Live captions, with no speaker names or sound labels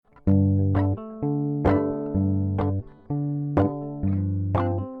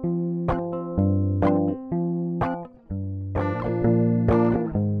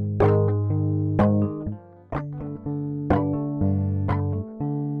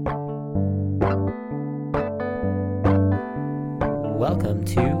welcome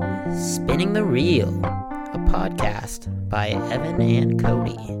to Spinning the Reel, a podcast by Evan and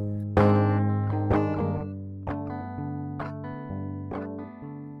Cody.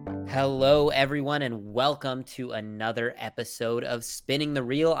 Hello, everyone, and welcome to another episode of Spinning the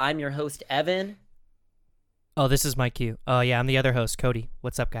Reel. I'm your host, Evan. Oh, this is my cue. Oh, yeah, I'm the other host, Cody.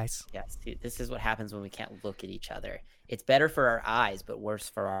 What's up, guys? Yes, this is what happens when we can't look at each other. It's better for our eyes, but worse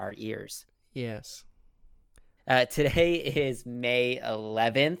for our ears. Yes. Today is May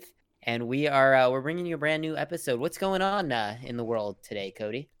 11th, and we're bringing you a brand new episode. What's going on in the world today,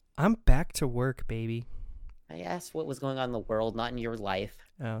 Cody? I'm back to work, baby. I asked what was going on in the world, not in your life.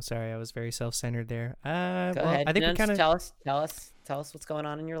 Oh, sorry, I was very self-centered there. Go ahead. I think we kind of tell us what's going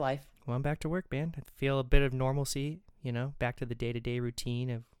on in your life. Well, I'm back to work, man. I feel a bit of normalcy, back to the day-to-day routine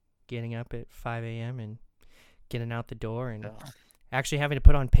of getting up at 5 a.m. and getting out the door and actually having to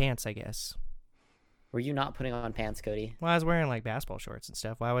put on pants, I guess. Were you not putting on pants, Cody? Well, I was wearing like basketball shorts and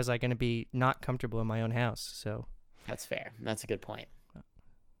stuff. Why was I going to be not comfortable in my own house? So that's fair. That's a good point.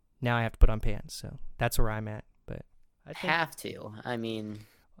 Now I have to put on pants, so that's where I'm at. But I have to. I mean,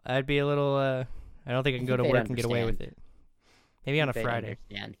 I'd be a little. I don't think I can go to work and get away with it. Maybe on a Friday.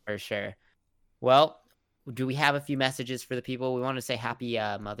 Understand, for sure. Well, do we have a few messages for the people? We want to say happy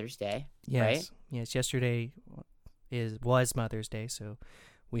Mother's Day. Yes. Right? Yes. Yesterday was Mother's Day, so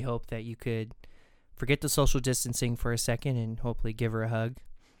we hope that you could forget the social distancing for a second and hopefully give her a hug.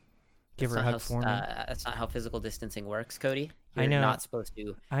 Give her a hug for me. That's not how physical distancing works, Cody. You're I know. not supposed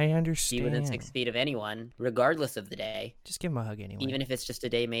to I understand. be within 6 feet of anyone, regardless of the day. Just give them a hug anyway. Even if it's just a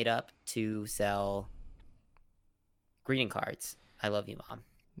day made up to sell greeting cards. I love you, Mom.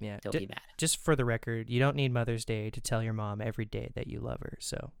 Yeah. Don't be mad. Just for the record, you don't need Mother's Day to tell your mom every day that you love her.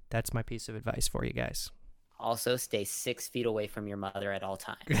 So that's my piece of advice for you guys. Also, stay 6 feet away from your mother at all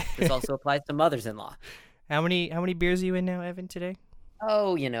times. This also applies to mothers-in-law. How many beers are you in now, Evan, today?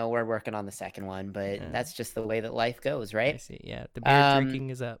 Oh, we're working on the second one, but that's just the way that life goes, right? I see. Yeah, the beer drinking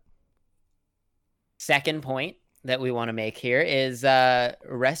is up. Second point that we want to make here is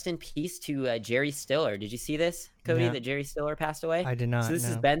rest in peace to Jerry Stiller. Did you see this, Cody, that Jerry Stiller passed away? I did not. So this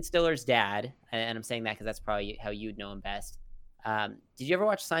is Ben Stiller's dad, and I'm saying that because that's probably how you'd know him best. Did you ever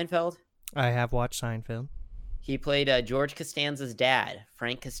watch Seinfeld? I have watched Seinfeld. He played George Costanza's dad,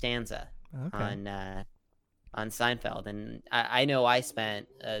 Frank Costanza, on Seinfeld. And I know I spent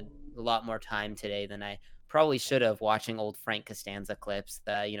a lot more time today than I probably should have watching old Frank Costanza clips,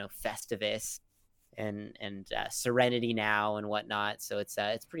 Festivus and Serenity Now and whatnot. So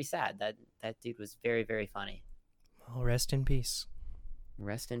it's pretty sad. That dude was very, very funny. Well, rest in peace.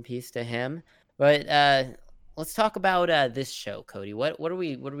 Rest in peace to him. But let's talk about this show, Cody. What are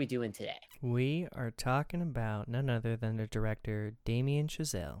we doing today? We are talking about none other than the director Damien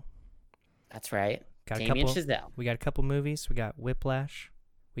Chazelle. That's right. Damien Chazelle. We got a couple movies. We got Whiplash,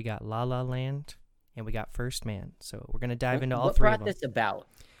 we got La La Land, and we got First Man. So we're gonna dive into all three of them. What brought this about,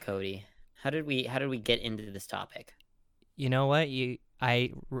 Cody? How did we get into this topic? You know what?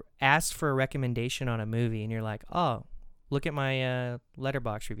 I asked for a recommendation on a movie, and you're like, oh, look at my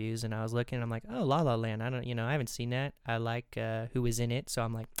Letterboxd reviews, and I was looking. I'm like, oh, La La Land. I haven't seen that. I like who was in it, so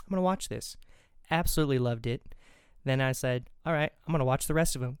I'm like, I'm gonna watch this. Absolutely loved it. Then I said, all right, I'm gonna watch the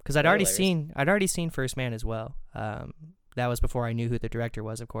rest of them because I'd already seen First Man as well. That was before I knew who the director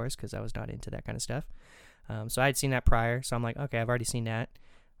was, of course, because I was not into that kind of stuff. So I had seen that prior, so I'm like, okay, I've already seen that,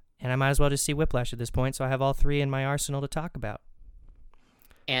 and I might as well just see Whiplash at this point. So I have all three in my arsenal to talk about.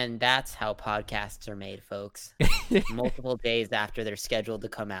 And that's how podcasts are made, folks. Multiple days after they're scheduled to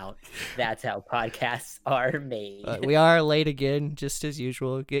come out. That's how podcasts are made. We are late again, just as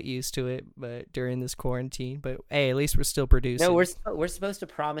usual. Get used to it, but during this quarantine. But hey, at least we're still producing. No, we're supposed to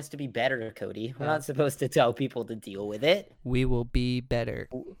promise to be better, Cody. We're not supposed to tell people to deal with it. We will be better.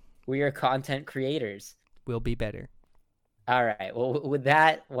 We are content creators. We'll be better. All right. Well, with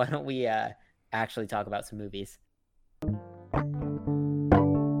that, why don't we actually talk about some movies?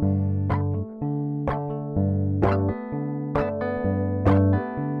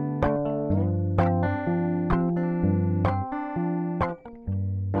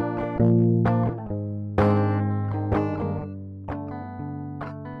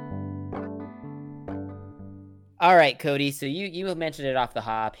 All right, Cody. So you mentioned it off the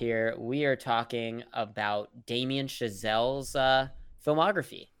hop here. We are talking about Damien Chazelle's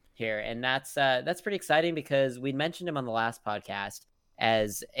filmography here, and that's pretty exciting because we mentioned him on the last podcast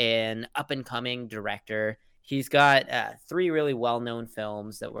as an up and coming director. He's got 3 really well known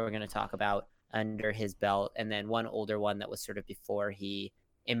films that we're going to talk about under his belt, and then one older one that was sort of before he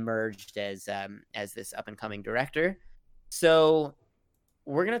emerged as this up and coming director. So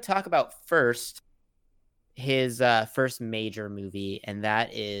we're going to talk about first his first major movie, and that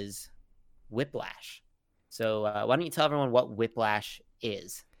is Whiplash. So why don't you tell everyone what Whiplash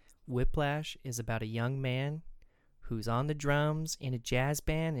is? Whiplash is about a young man who's on the drums in a jazz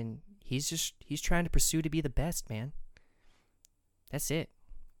band, and he's trying to pursue to be the best, man. That's it.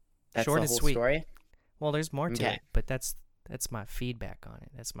 That's Short the and whole sweet. story. Well, there's more to Okay. it, but that's my feedback on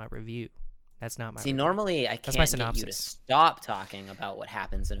it. That's my review. That's not my See, review. normally I That's my can't get you to synopsis. stop talking about what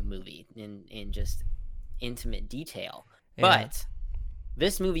happens in a movie in just intimate detail. Yeah. But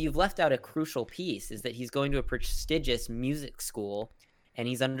this movie, you've left out a crucial piece, is that he's going to a prestigious music school, and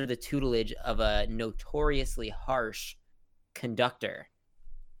he's under the tutelage of a notoriously harsh conductor,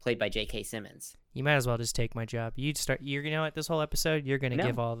 played by J.K. Simmons. You might as well just take my job. You start. You know what? This whole episode, you're gonna No,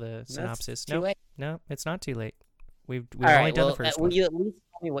 give all the synopsis. too late. No, it's not too late. We've All only right, done well, the first will one. you at least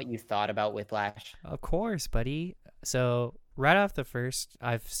tell me what you thought about Whiplash? Of course, buddy. So right off the first,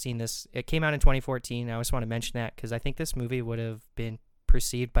 I've seen this. It came out in 2014. I just want to mention that because I think this movie would have been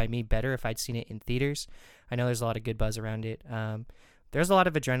perceived by me better if I'd seen it in theaters. I know there's a lot of good buzz around it. There's a lot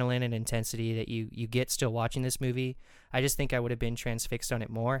of adrenaline and intensity that you get still watching this movie. I just think I would have been transfixed on it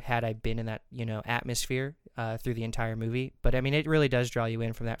more had I been in that atmosphere through the entire movie. But I mean, it really does draw you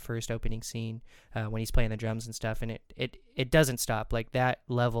in from that first opening scene when he's playing the drums and stuff, and it doesn't stop. Like that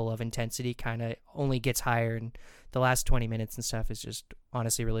level of intensity kind of only gets higher, and the last 20 minutes and stuff is just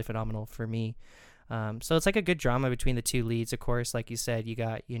honestly really phenomenal for me. So it's like a good drama between the two leads. Of course, like you said, you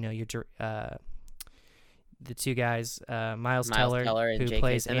got the two guys, Miles Teller who J.K.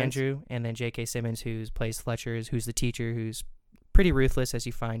 plays Simmons. Andrew, and then J.K. Simmons who plays Fletcher, who's the teacher, who's pretty ruthless as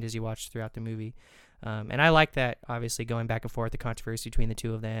you find as you watch throughout the movie. And I like that, obviously, going back and forth, the controversy between the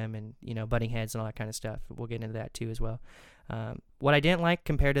two of them and, butting heads and all that kind of stuff. We'll get into that too as well. What I didn't like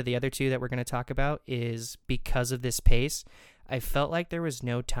compared to the other two that we're going to talk about is because of this pace, I felt like there was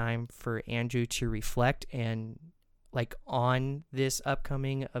no time for Andrew to reflect and like on this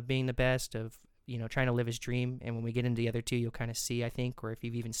upcoming of being the best, of trying to live his dream. And when we get into the other two, you'll kind of see, I think, or if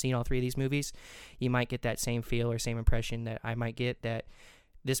you've even seen all three of these movies, you might get that same feel or same impression that I might get, that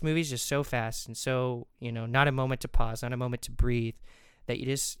this movie's just so fast and so, not a moment to pause, not a moment to breathe, that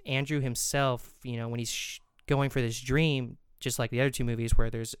Andrew himself, when he's going for this dream, just like the other two movies where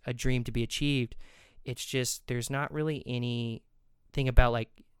there's a dream to be achieved, it's just, there's not really anything about like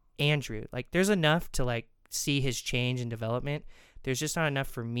Andrew. Like there's enough to like see his change and development. There's just not enough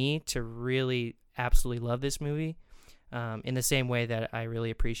for me to really absolutely love this movie in the same way that I really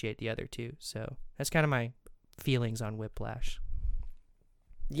appreciate the other two. So that's kind of my feelings on Whiplash.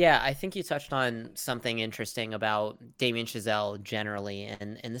 Yeah, I think you touched on something interesting about Damien Chazelle generally,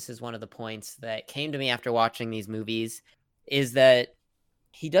 and this is one of the points that came to me after watching these movies, is that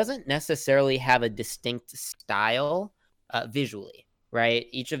he doesn't necessarily have a distinct style visually, right?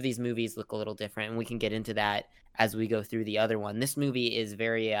 Each of these movies look a little different, and we can get into that as we go through the other one. This movie is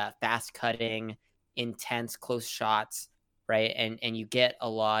very fast-cutting, intense, close shots, right? And you get a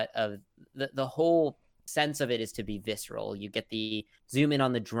lot of the whole sense of it is to be visceral. You get the zoom in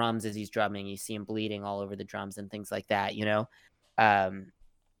on the drums as he's drumming. You see him bleeding all over the drums and things like that,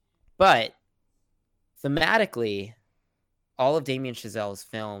 But thematically, all of Damien Chazelle's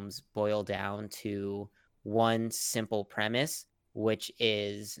films boil down to one simple premise, which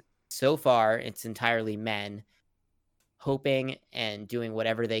is, so far, it's entirely men hoping and doing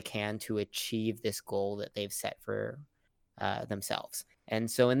whatever they can to achieve this goal that they've set for themselves. And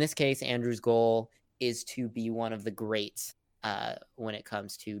so in this case, Andrew's goal is to be one of the greats when it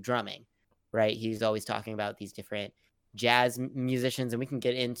comes to drumming, right? He's always talking about these different jazz musicians, and we can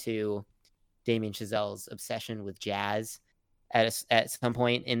get into Damien Chazelle's obsession with jazz at some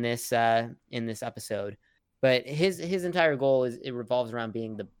point in this episode. But his entire goal it revolves around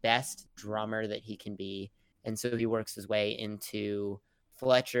being the best drummer that he can be, and so he works his way into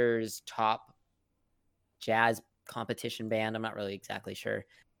Fletcher's top jazz competition band. I'm not really exactly sure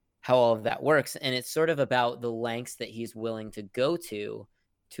how all of that works, and it's sort of about the lengths that he's willing to go to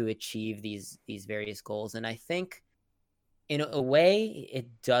achieve these various goals. And I think in a way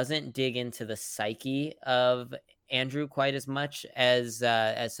it doesn't dig into the psyche of Andrew quite as much as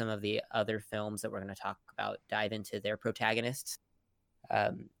some of the other films that we're going to talk about dive into their protagonists'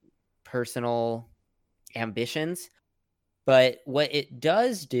 personal ambitions. But what it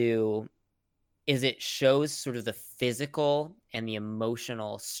does do is it shows sort of the physical and the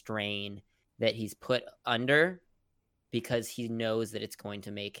emotional strain that he's put under because he knows that it's going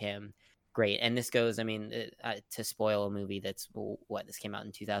to make him great. And this goes, to spoil a movie that's this came out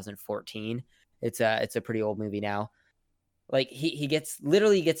in 2014. It's a pretty old movie now. Like he gets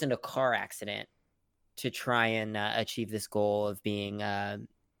into a car accident to try and achieve this goal of being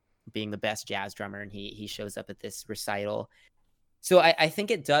being the best jazz drummer, and he shows up at this recital. So I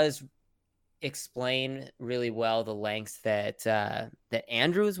think it does explain really well the lengths that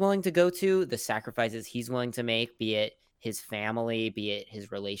Andrew is willing to go to, the sacrifices he's willing to make, be it his family, be it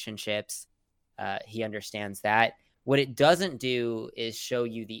his relationships. He understands that. What it doesn't do is show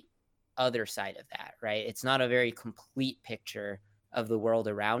you the other side of that, right? It's not a very complete picture of the world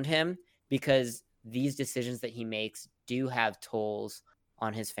around him, because these decisions that he makes do have tolls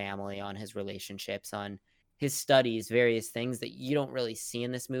on his family, on his relationships, on his studies, various things that you don't really see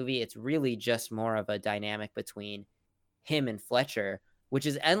in this movie. It's really just more of a dynamic between him and Fletcher, which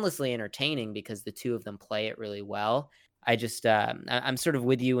is endlessly entertaining because the two of them play it really well. I'm sort of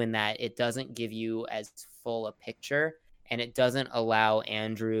with you in that it doesn't give you as full a picture, and it doesn't allow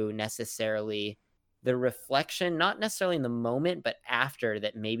Andrew necessarily the reflection, not necessarily in the moment, but after,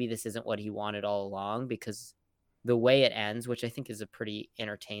 that maybe this isn't what he wanted all along, because the way it ends, which I think is a pretty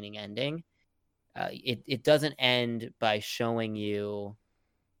entertaining ending, it doesn't end by showing you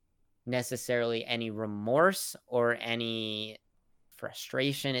necessarily any remorse or any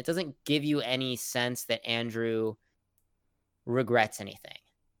frustration. It doesn't give you any sense that Andrew regrets anything.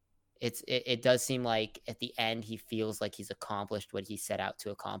 It does seem like at the end he feels like he's accomplished what he set out to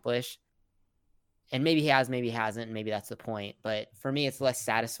accomplish. And maybe he has, maybe he hasn't, and maybe that's the point. But for me, it's less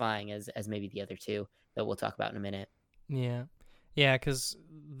satisfying as maybe the other two that we'll talk about in a minute. Yeah. Yeah, because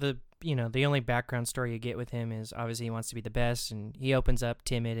the only background story you get with him is obviously he wants to be the best, and he opens up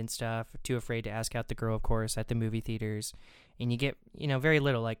timid and stuff, too afraid to ask out the girl, of course, at the movie theaters. And you get, very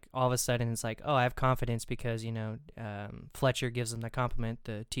little. Like, all of a sudden, it's like, oh, I have confidence because, Fletcher gives him the compliment,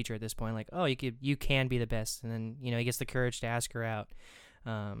 the teacher at this point, like, oh, you can be the best. And then, he gets the courage to ask her out.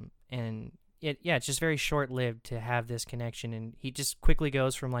 And it's just very short-lived to have this connection. And he just quickly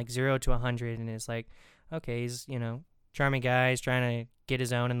goes from, like, 0 to 100, and it's like, okay, he's, charming guy, he's trying to get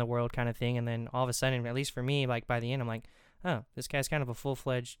his own in the world kind of thing. And then all of a sudden, at least for me, like, by the end, I'm like, oh, this guy's kind of a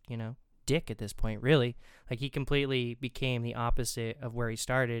full-fledged, dick at this point, really. Like, he completely became the opposite of where he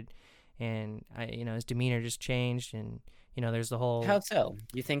started, and his demeanor just changed. And there's the whole, how so?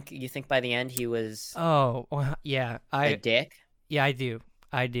 You think by the end he was yeah, a dick? Yeah, I do.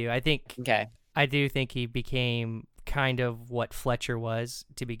 I think Okay. I do think he became kind of what Fletcher was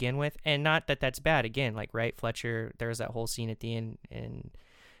to begin with, and not that that's bad. Again, like, right, Fletcher, there's that whole scene at the end, and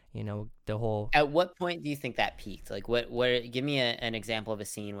the whole. At what point do you think that peaked? Like, what give me an example of a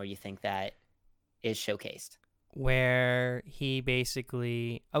scene where you think that is showcased, where he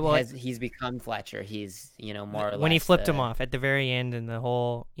basically he's become Fletcher. He's more or less when he flipped him off at the very end, and the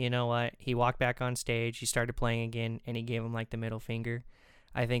whole, he walked back on stage, he started playing again, and he gave him like the middle finger.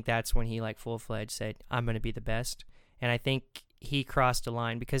 I think that's when he, like, full-fledged said, I'm going to be the best. And I think he crossed a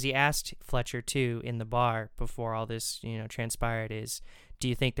line, because he asked Fletcher too in the bar before all this transpired, is, do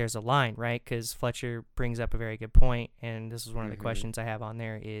you think there's a line, right? Because Fletcher brings up a very good point, and this is one of the questions I have on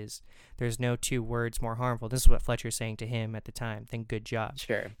there, is there's no two words more harmful. This is what Fletcher's saying to him at the time, than good job.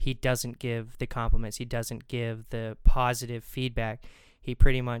 Sure. He doesn't give the compliments, he doesn't give the positive feedback. He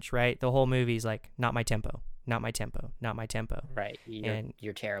pretty much, right, the whole movie's like, not my tempo, not my tempo, not my tempo. Right.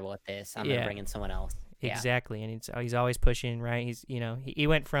 You're terrible at this. I'm gonna bring in someone else. Exactly. And he's always pushing, right? He's, he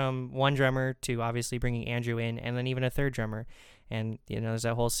went from one drummer to obviously bringing Andrew in, and then even a third drummer. And, there's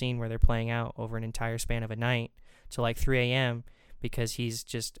that whole scene where they're playing out over an entire span of a night to like 3 a.m. because he's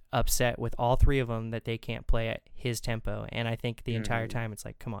just upset with all three of them that they can't play at his tempo. And I think the entire time it's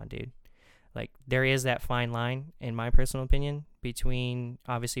like, come on, dude. Like, there is that fine line, in my personal opinion, between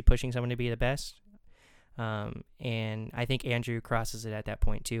obviously pushing someone to be the best. And I think Andrew crosses it at that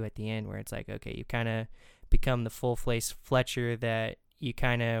point too, at the end, where it's like, okay, you kind of become the full-face Fletcher that you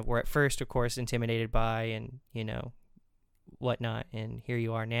kind of were at first, of course, intimidated by, and whatnot, and here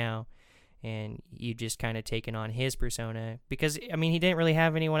you are now, and you just kind of taken on his persona, because I mean, he didn't really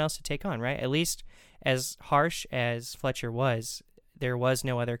have anyone else to take on, right? At least as harsh as Fletcher was, there was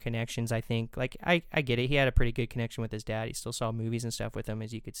no other connections. I think, like, I get it, he had a pretty good connection with his dad, he still saw movies and stuff with him,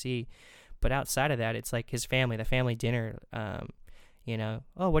 as you could see. But outside of that, it's like his family, the family dinner, oh,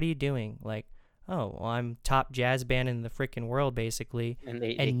 what are you doing? Like, oh, well, I'm top jazz band in the freaking world, basically.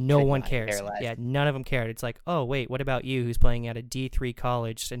 And no one cares. Yeah, none of them cared. It's like, oh, wait, what about you, who's playing at a D3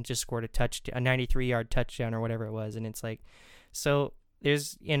 college and just scored a 93-yard touchdown or whatever it was? And it's like, so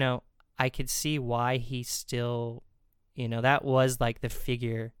there's, I could see why he still, that was like the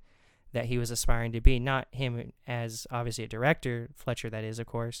figure that he was aspiring to be. Not him as obviously a director, Fletcher, that is, of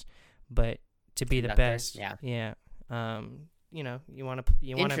course, but to be the best. Yeah. You want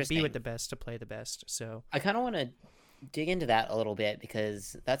to be with the best to play the best. So I kind of want to dig into that a little bit,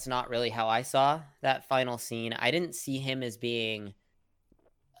 because that's not really how I saw that final scene. I didn't see him as being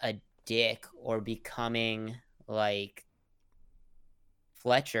a dick or becoming like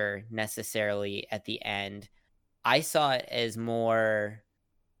Fletcher necessarily at the end. I saw it as more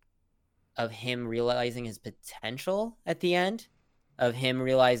of him realizing his potential at the end, of him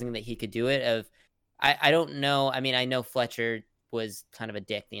realizing that he could do it. I don't know. I mean, I know Fletcher was kind of a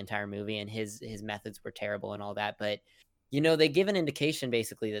dick the entire movie, and his methods were terrible and all that. But they give an indication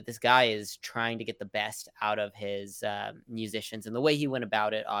basically that this guy is trying to get the best out of his musicians, and the way he went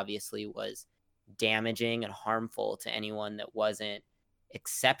about it obviously was damaging and harmful to anyone that wasn't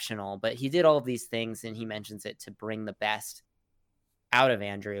exceptional. But he did all of these things, and he mentions it to bring the best out of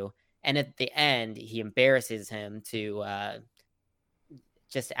Andrew. And at the end, he embarrasses him to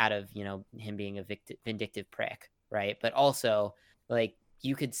just out of him being a vindictive prick, right? But also, like,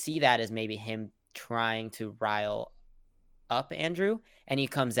 you could see that as maybe him trying to rile up Andrew, and he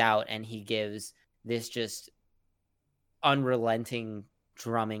comes out and he gives this just unrelenting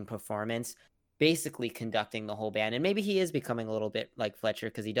drumming performance, basically conducting the whole band. And maybe he is becoming a little bit like Fletcher,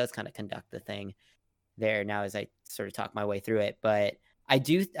 because he does kind of conduct the thing there now as I sort of talk my way through it. But I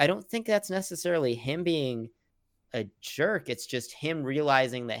don't think that's necessarily him being a jerk. It's just him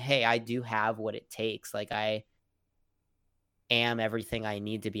realizing that, hey, I do have what it takes. Like, I am everything I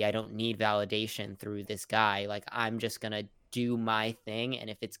need to be. I don't need validation through this guy. Like, I'm just going to do my thing. And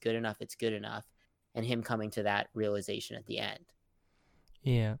if it's good enough, it's good enough. And him coming to that realization at the end.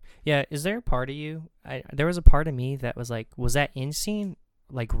 Yeah. Yeah. Is there a part of you? There was a part of me that was like, was that end scene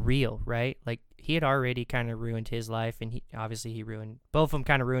like real, right? Like, he had already kind of ruined his life, and he ruined both of them,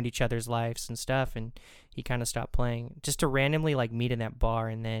 kind of ruined each other's lives and stuff, and he kind of stopped playing just to randomly like meet in that bar,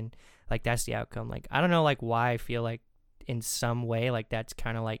 and then like that's the outcome. Like, I don't know like why I feel like in some way like that's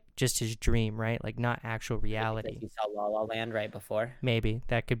kind of like just his dream, right? Like, not actual reality. You saw La La Land right before. Maybe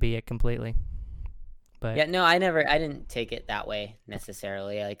that could be it completely. But yeah, no, I didn't take it that way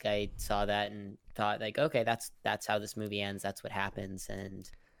necessarily. Like, I saw that and thought like, okay, that's how this movie ends. That's what happens. And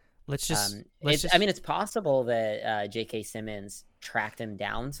I mean, it's possible that J.K. Simmons tracked him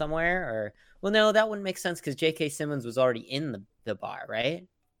down somewhere, or, well, no, that wouldn't make sense because J.K. Simmons was already in the bar, right?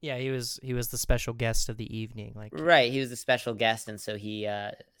 Yeah, he was the special guest of the evening, like, right. He was the special guest, and so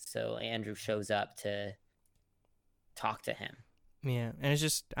so Andrew shows up to talk to him. Yeah, and it's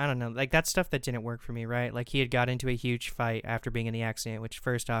just, I don't know, like, that's stuff that didn't work for me, right? Like, he had got into a huge fight after being in the accident, which,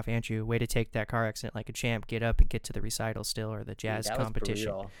 first off, Andrew, way to take that car accident like a champ, get up and get to the recital still, or the jazz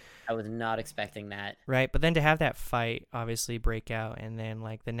competition. Was brutal. I was not expecting that. Right, but then to have that fight obviously break out, and then,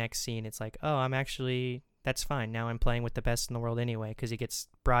 like, the next scene, it's like, oh, that's fine, now I'm playing with the best in the world anyway, because he gets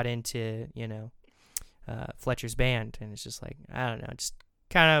brought into, Fletcher's band, and it's just like, I don't know, just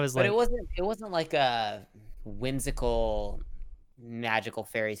kind of was like... But it wasn't like a whimsical... magical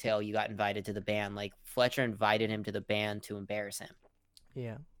fairy tale. You got invited to the band. Like, Fletcher invited him to the band to embarrass him.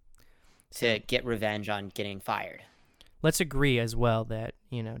 Yeah. To get revenge on getting fired. Let's agree as well that,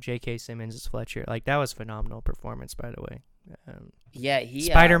 J.K. Simmons as Fletcher, like, that was phenomenal performance, by the way. Yeah,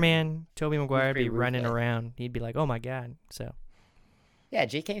 Spider-Man, Tobey Maguire be running around. He'd be like, oh my God. So. Yeah,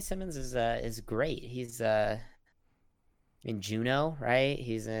 J.K. Simmons is great. He's in Juno, right?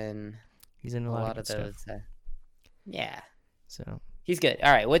 He's in a lot of those. Yeah. So he's good. All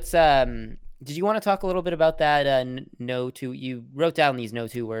right. What's did you want to talk a little bit about that? You wrote down these no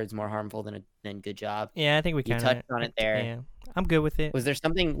two words more harmful than good job. Yeah, I think we kind of touched on it there. Yeah, I'm good with it. Was there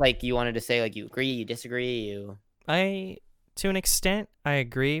something like you wanted to say, like you agree, you disagree, to an extent, I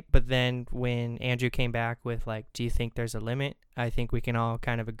agree. But then when Andrew came back with like, do you think there's a limit? I think we can all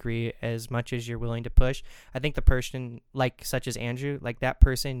kind of agree as much as you're willing to push. I think the person like such as Andrew, like that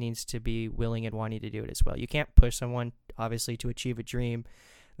person needs to be willing and wanting to do it as well. You can't push someone obviously to achieve a dream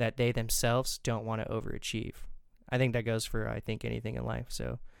that they themselves don't want to overachieve. I think that goes for, I think, anything in life.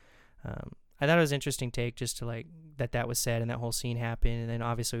 So I thought it was an interesting take just to like that was said and that whole scene happened. And then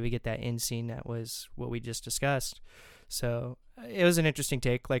obviously we get that end scene that was what we just discussed. So it was an interesting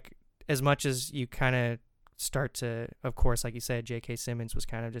take. Like, as much as you kind of start to, of course, like you said, J.K. Simmons was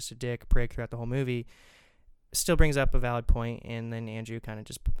kind of just a dick, prick throughout the whole movie, still brings up a valid point, and then Andrew kind of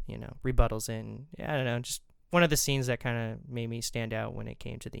just, rebuttals it. And, I don't know, just one of the scenes that kind of made me stand out when it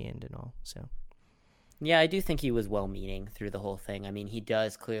came to the end and all. So, yeah, I do think he was well-meaning through the whole thing. I mean, he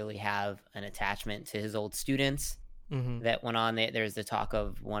does clearly have an attachment to his old students that went on. There's the talk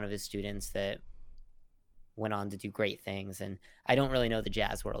of one of his students that went on to do great things, and I don't really know the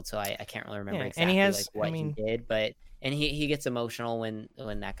jazz world, so I can't really remember exactly what he did, but he gets emotional when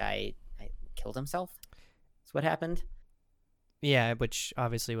that guy killed himself. That's what happened. Yeah, which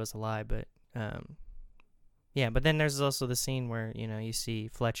obviously was a lie, but but then there's also the scene where you see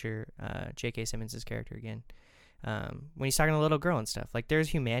Fletcher, J.K. Simmons' character again, when he's talking to the little girl and stuff. Like there's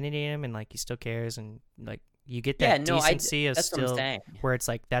humanity in him, and like he still cares, and like you get Yeah, that no, decency of that's what I'm still saying. where it's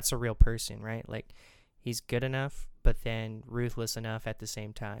like that's a real person, right? Like he's good enough, but then ruthless enough at the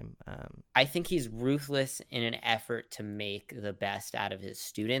same time. I think he's ruthless in an effort to make the best out of his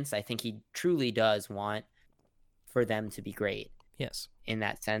students. I think he truly does want for them to be great Yes. in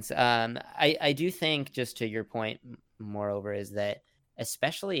that sense. I do think, just to your point, moreover, is that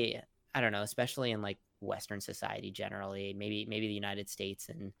especially, I don't know, especially in like Western society generally, maybe the United States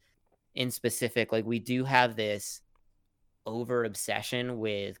and in specific, like we do have this over obsession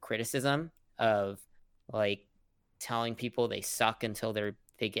with criticism of like telling people they suck until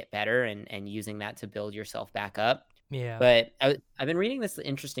they get better, and using that to build yourself back up. Yeah. But I've been reading this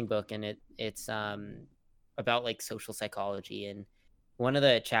interesting book, and it's about like social psychology, and one of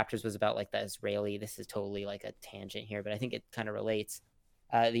the chapters was about like the Israeli. This is totally like a tangent here, but I think it kind of relates.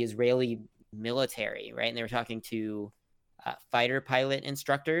 The Israeli military, right? And they were talking to fighter pilot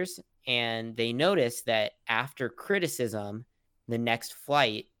instructors, and they noticed that after criticism, the next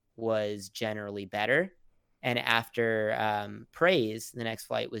flight was generally better, and after praise, the next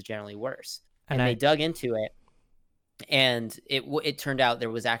flight was generally worse. And they dug into it, and it turned out there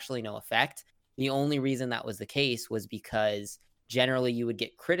was actually no effect. The only reason that was the case was because generally you would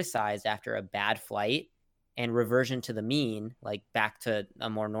get criticized after a bad flight, and reversion to the mean, like back to a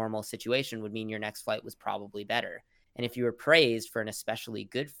more normal situation, would mean your next flight was probably better. And if you were praised for an especially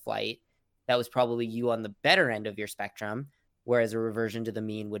good flight, that was probably you on the better end of your spectrum, whereas a reversion to the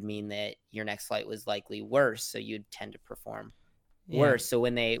mean would mean that your next flight was likely worse, so you'd tend to perform worse. So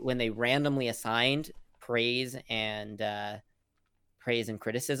when they randomly assigned praise and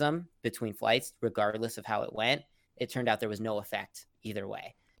criticism between flights, regardless of how it went, it turned out there was no effect either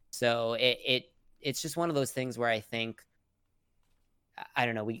way. So it's just one of those things where I think, I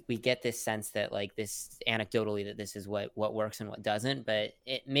don't know, we get this sense that like this anecdotally that this is what works and what doesn't, but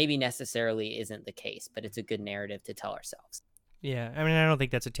it maybe necessarily isn't the case, but it's a good narrative to tell ourselves. Yeah, I mean, I don't think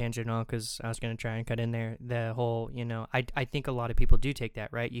that's a tangent at all, because I was going to try and cut in there the whole, I think a lot of people do take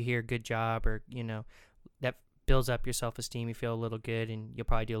that, right? You hear good job, or, that builds up your self-esteem. You feel a little good, and you'll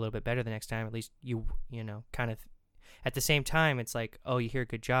probably do a little bit better the next time. At least kind of at the same time, it's like, oh, you hear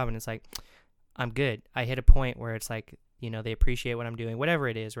good job, and it's like, I'm good. I hit a point where it's like, they appreciate what I'm doing, whatever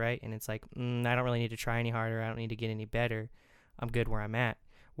it is, right? And it's like, I don't really need to try any harder. I don't need to get any better. I'm good where I'm at.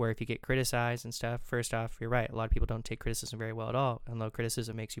 Where if you get criticized and stuff, first off, you're right. A lot of people don't take criticism very well at all, and low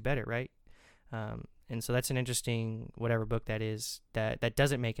criticism makes you better, right? And so that's an interesting whatever book that is that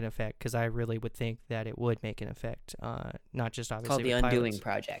doesn't make an effect, because I really would think that it would make an effect, not just obviously. It's called The Undoing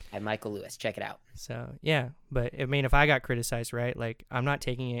Project by Michael Lewis. Check it out. So yeah, but I mean, if I got criticized, right, like I'm not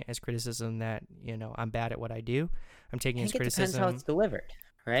taking it as criticism that I'm bad at what I do. I'm taking it as criticism. It depends how it's delivered,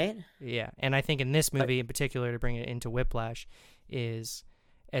 right? Yeah, and I think in this movie in particular, to bring it into Whiplash, is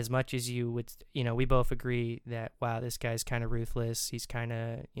as much as you would, we both agree that, wow, this guy's kind of ruthless. He's kind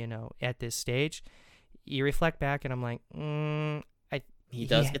of, at this stage. You reflect back, and I'm like, he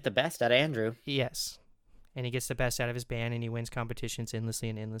does get the best out of Andrew. Yes. And he gets the best out of his band, and he wins competitions endlessly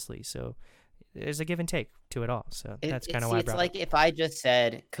and endlessly. So there's a give and take to it all. So that's kind of why I brought it up. It's like if I just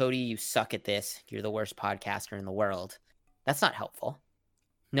said, Cody, you suck at this. You're the worst podcaster in the world. That's not helpful.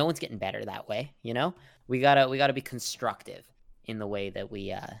 No one's getting better that way. We gotta be constructive in the way that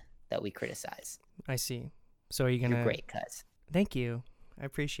we criticize. I see. So are you gonna? You're great, cuz. Thank you. I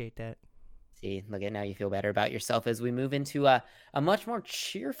appreciate that. See, look at now, you feel better about yourself as we move into a much more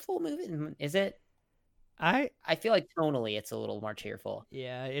cheerful movie. Is it? I feel like tonally it's a little more cheerful.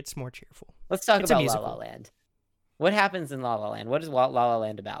 Yeah, it's more cheerful. Let's talk about La La Land. What happens in La La Land? What is La La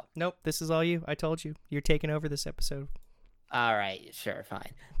Land about? Nope, this is all you. I told you. You're taking over this episode. All right, sure,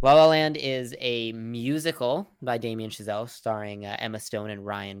 fine. La La Land is a musical by Damien Chazelle starring Emma Stone and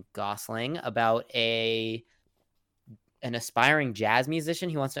Ryan Gosling about an aspiring jazz musician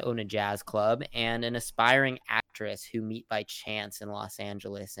who wants to own a jazz club, and an aspiring actress who meet by chance in Los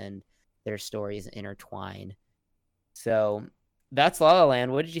Angeles, and their stories intertwine. So that's La La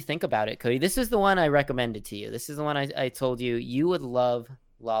Land. What did you think about it, Cody? This is the one I recommended to you. This is the one I told you would love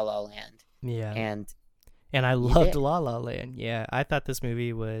La La Land. Yeah. And I loved La La Land. Yeah, I thought this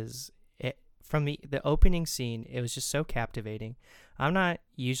movie was, from the opening scene, it was just so captivating. I'm not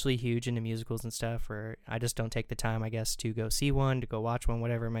usually huge into musicals and stuff, or I just don't take the time, I guess, to go see one, to go watch one,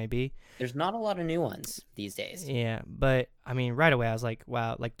 whatever it may be. There's not a lot of new ones these days. Yeah, but I mean, right away I was like,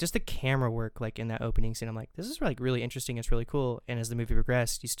 wow, like just the camera work, like in that opening scene, I'm like, this is like really interesting. It's really cool. And as the movie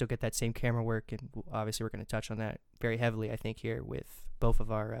progressed, you still get that same camera work, and obviously we're going to touch on that very heavily, I think, here with both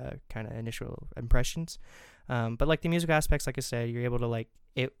of our kind of initial impressions. But like the music aspects, like I said, you're able to like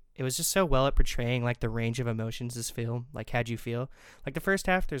it. it was just so well at portraying like the range of emotions this film like had you feel. Like the first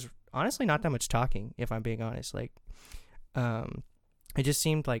half, there's honestly not that much talking, if I'm being honest. Like, um, it just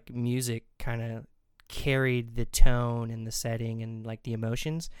seemed like music kind of carried the tone and the setting and like the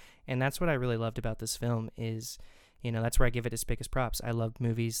emotions, and that's what I really loved about this film. Is, that's where I give it its biggest props. I love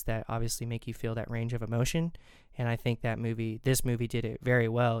movies that obviously make you feel that range of emotion, and I think this movie did it very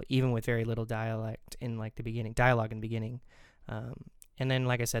well, even with very little dialogue in the beginning. And then,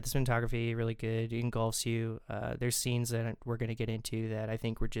 like I said, the cinematography really good. It engulfs you. There's scenes that we're going to get into that I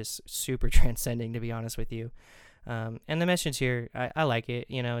think were just super transcending, to be honest with you. And the message here, I like it.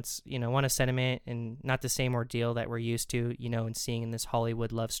 It's, one of sentiment and not the same ordeal that we're used to, and seeing in this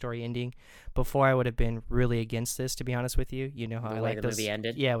Hollywood love story ending. Before, I would have been really against this, to be honest with you. You know how I like those. The movie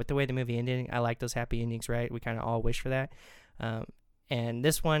ended? Yeah, with the way the movie ended, I like those happy endings, right? We kind of all wish for that. And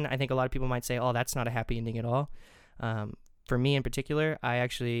this one, I think a lot of people might say, oh, that's not a happy ending at all. For me in particular,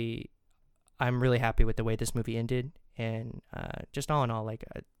 I'm really happy with the way this movie ended. And just all in all, like,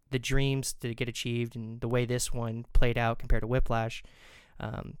 the dreams to get achieved and the way this one played out compared to Whiplash,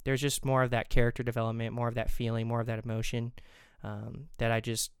 there's just more of that character development, more of that feeling, more of that emotion, that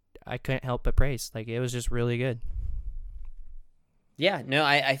I couldn't help but praise. Like, it was just really good. Yeah, no,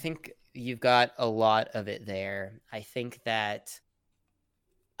 I think you've got a lot of it there. I think that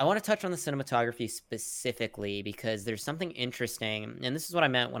I want to touch on the cinematography specifically because there's something interesting, and this is what I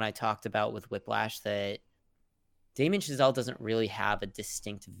meant when I talked about with Whiplash, that Damien Chazelle doesn't really have a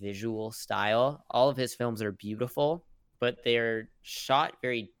distinct visual style. All of his films are beautiful, but they're shot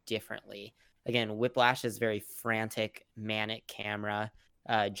very differently. Again, Whiplash is very frantic, manic camera,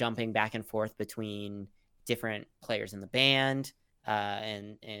 jumping back and forth between different players in the band,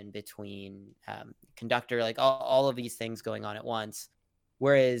 and between conductor, like all of these things going on at once.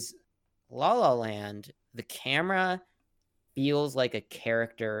 Whereas La La Land, the camera feels like a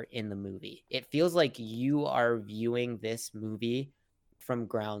character in the movie. It feels like you are viewing this movie from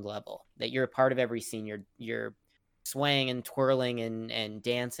ground level, that you're a part of every scene. You're swaying and twirling and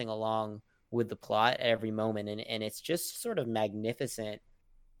dancing along with the plot at every moment. And it's just sort of magnificent.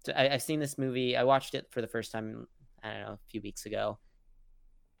 So I've seen this movie. I watched it for the first time, I don't know, a few weeks ago.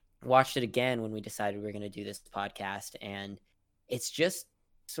 Watched it again when we decided we were going to do this podcast. And it's just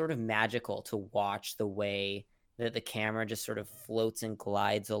sort of magical to watch the way that the camera just sort of floats and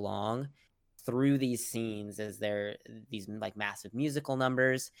glides along through these scenes as they're these like massive musical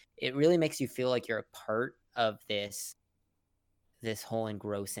numbers. It really makes you feel like you're a part of this whole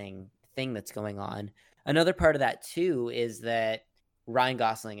engrossing thing that's going on. Another part of that too is that Ryan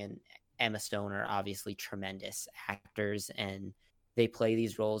Gosling and Emma Stone are obviously tremendous actors and they play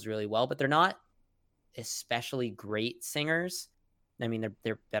these roles really well, but they're not especially great singers. I mean,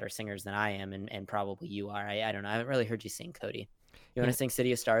 they're better singers than I am, and probably you are. I don't know. I haven't really heard you sing, Cody. You want to sing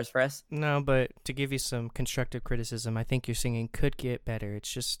City of Stars for us? No, but to give you some constructive criticism, I think your singing could get better.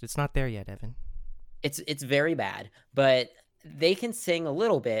 It's not there yet, Evan. It's very bad, but they can sing a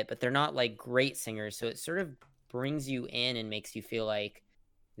little bit, but they're not like great singers. So it sort of brings you in and makes you feel like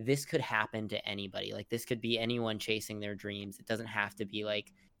this could happen to anybody. Like this could be anyone chasing their dreams. It doesn't have to be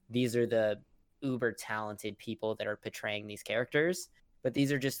like these are the uber talented people that are portraying these characters, but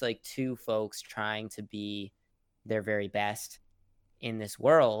these are just like two folks trying to be their very best in this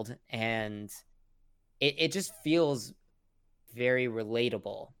world, and it just feels very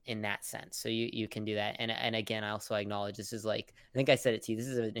relatable in that sense. So you can do that, and again, I also acknowledge this is like, I think I said it to you, this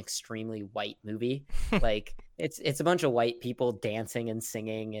is an extremely white movie. Like it's a bunch of white people dancing and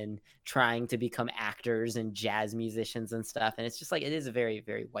singing and trying to become actors and jazz musicians and stuff, and it's just like, it is a very,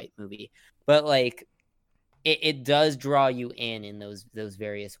 very white movie, but like it does draw you in those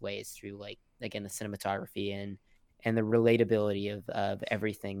various ways through, like, again, the cinematography and the relatability of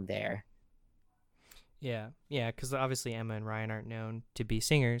everything there. Yeah, because obviously Emma and Ryan aren't known to be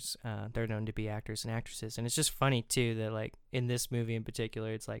singers. They're known to be actors and actresses. And it's just funny, too, that, like, in this movie in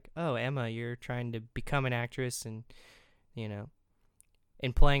particular, it's like, oh, Emma, you're trying to become an actress and,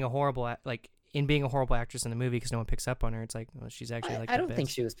 in playing a horrible, in being a horrible actress in the movie because no one picks up on her. It's like, well, she's actually I don't think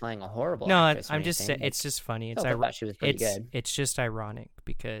she was playing a horrible actress. No, I'm just saying, it's just funny. I thought she was pretty good. It's just ironic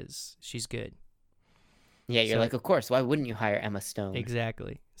because she's good. Yeah, you're like, of course, why wouldn't you hire Emma Stone?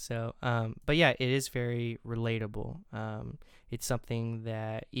 Exactly. So, but yeah, it is very relatable. It's something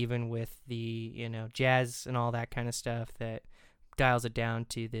that even with the, jazz and all that kind of stuff that dials it down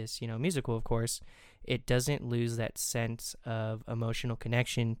to this, musical, of course, it doesn't lose that sense of emotional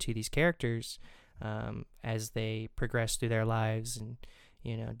connection to these characters as they progress through their lives and,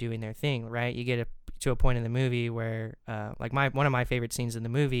 doing their thing, right? You get to a point in the movie where, one of my favorite scenes in the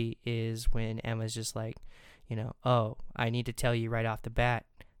movie is when Emma's just like, oh, I need to tell you right off the bat,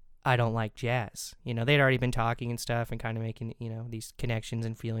 I don't like jazz. You know, they'd already been talking and stuff and kind of making, you know, these connections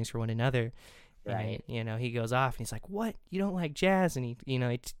and feelings for one another. And, Right. you know, he goes off and he's like, what? You don't like jazz? And he, you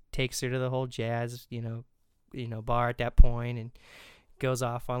know, takes her to the whole jazz, you know, bar at that point and goes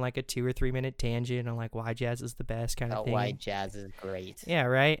off on like a 2 or 3 minute tangent on like why jazz is the best kind of About why thing. jazz is great. Yeah,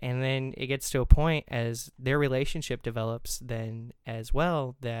 right. And then it gets to a point as their relationship develops, then as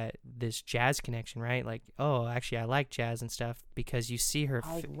well, that this jazz connection, right? Like, oh, actually, I like jazz and stuff because you see her.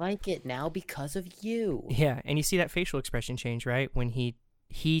 I like it now because of you. Yeah, and you see that facial expression change, right? When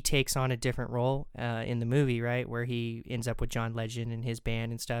he takes on a different role in the movie, right? Where he ends up with John Legend and his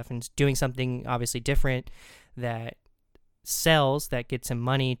band and stuff and doing something obviously different that sells, that gets him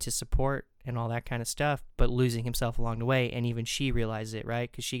money to support and all that kind of stuff, but losing himself along the way. And even she realizes it, right?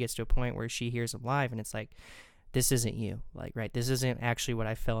 Because she gets to a point where she hears him live and it's like, this isn't you. Like, right, this isn't actually what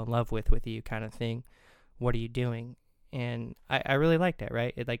I fell in love with you kind of thing. What are you doing? And I really like that,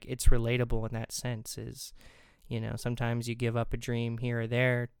 right? It's relatable in that sense is, you know, sometimes you give up a dream here or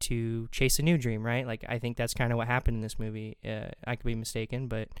there to chase a new dream, right? Like, I think that's kind of what happened in this movie. I could be mistaken,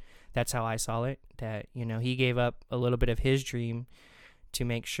 but that's how I saw it, that, you know, he gave up a little bit of his dream to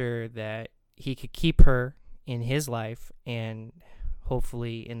make sure that he could keep her in his life and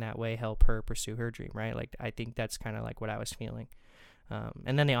hopefully in that way help her pursue her dream, right? Like, I think that's kind of like what I was feeling.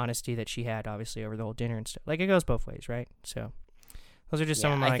 And then the honesty that she had, obviously, over the whole dinner and stuff. Like, it goes both ways, right? So those are just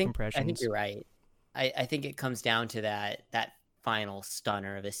some of my impressions. I think you're right. I think it comes down to that final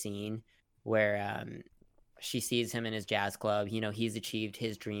stunner of a scene where she sees him in his jazz club. You know, he's achieved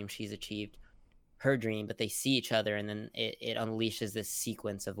his dream, she's achieved her dream, but they see each other, and then it unleashes this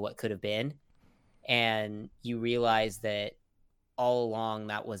sequence of what could have been. And you realize that all along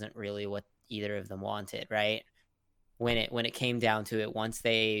that wasn't really what either of them wanted, right? When it came down to it, once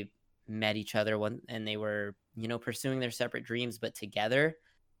they met each other and they were, you know, pursuing their separate dreams, but together,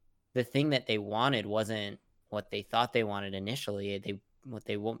 the thing that they wanted wasn't what they thought they wanted initially.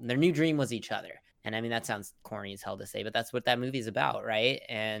 Their new dream was each other. And I mean, that sounds corny as hell to say, but that's what that movie is about, right?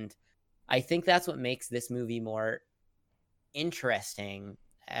 And I think that's what makes this movie more interesting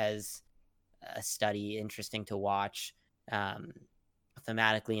as a study, interesting to watch,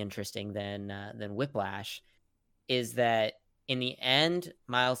 thematically interesting than Whiplash, is that in the end,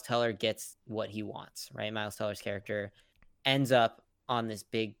 Miles Teller gets what he wants, right? Miles Teller's character ends up on this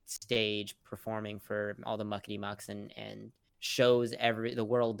big stage performing for all the muckety mucks and shows the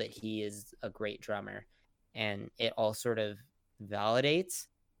world that he is a great drummer, and it all sort of validates.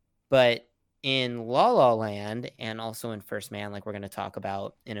 But in La La Land and also in First Man, like we're going to talk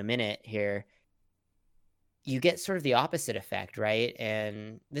about in a minute here, you get sort of the opposite effect, right?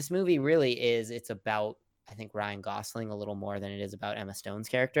 And this movie really it's about, I think, Ryan Gosling a little more than it is about Emma Stone's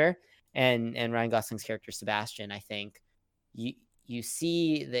character. And Ryan Gosling's character, Sebastian, I think you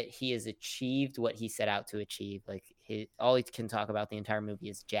see that he has achieved what he set out to achieve. Like, all he can talk about the entire movie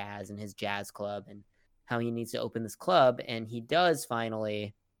is jazz and his jazz club and how he needs to open this club. And he does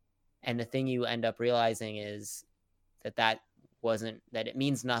finally. And the thing you end up realizing is that it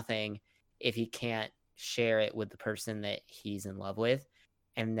means nothing if he can't share it with the person that he's in love with,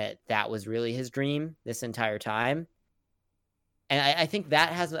 and that was really his dream this entire time. And I think that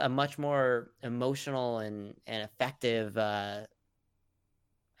has a much more emotional and effective or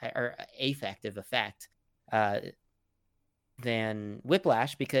affective effect than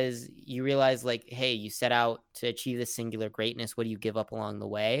Whiplash, because you realize, like, hey, you set out to achieve this singular greatness. What do you give up along the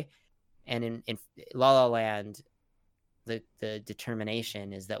way? And in La La Land, the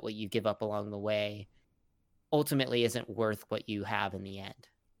determination is that what you give up along the way ultimately isn't worth what you have in the end.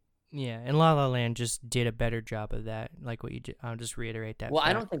 Yeah, and La La Land just did a better job of that. Like what you did, I'll just reiterate that. Well, fact.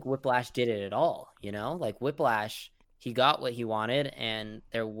 I don't think Whiplash did it at all. You know, like Whiplash, he got what he wanted, and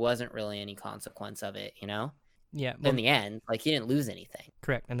there wasn't really any consequence of it. You know. Yeah. In the end, like, he didn't lose anything.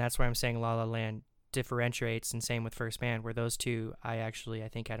 Correct, and that's why I'm saying La La Land differentiates, and same with First Man, where those two I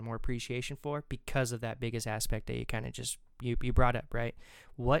think had more appreciation for because of that biggest aspect that you kind of just you brought up, right?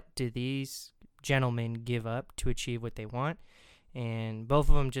 What do these gentlemen give up to achieve what they want? And both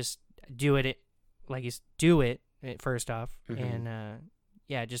of them just do it first off. Mm-hmm. And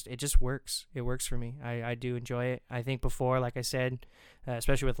it just works. It works for me. I do enjoy it. I think before, like I said,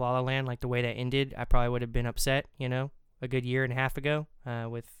 especially with La La Land, like the way that ended, I probably would have been upset, you know, a good year and a half ago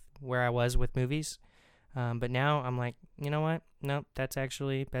with where I was with movies. But now I'm like, you know what? No, that's a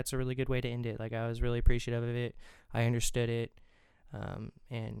really good way to end it. Like, I was really appreciative of it. I understood it.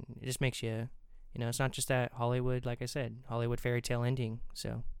 And it just makes you, you know, it's not just that Hollywood, like I said, Hollywood fairy tale ending.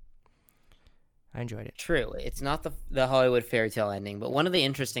 So I enjoyed it. True. It's not the Hollywood fairy tale ending, but one of the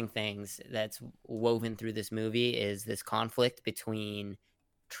interesting things that's woven through this movie is this conflict between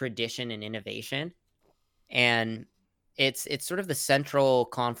tradition and innovation. And it's sort of the central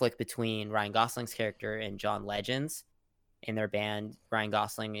conflict between Ryan Gosling's character and John Legend's in their band. Ryan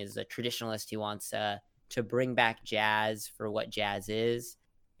Gosling is a traditionalist. He wants to bring back jazz for what jazz is,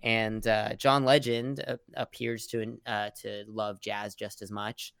 and John Legend appears to love jazz just as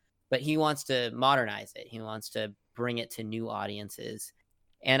much, but he wants to modernize it. He wants to bring it to new audiences,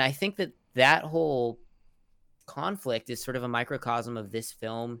 and I think that whole conflict is sort of a microcosm of this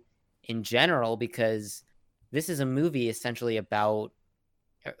film in general, because this is a movie essentially about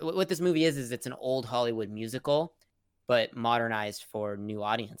what this movie is it's an old Hollywood musical, but modernized for new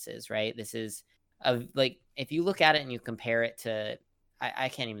audiences, right? This is like, if you look at it and you compare it to, I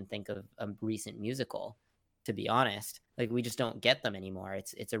can't even think of a recent musical, to be honest. Like, we just don't get them anymore.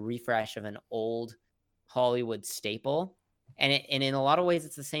 It's a refresh of an old Hollywood staple. And in a lot of ways,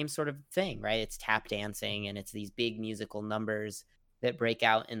 it's the same sort of thing, right? It's tap dancing and it's these big musical numbers that break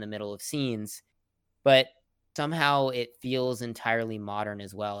out in the middle of scenes. But somehow it feels entirely modern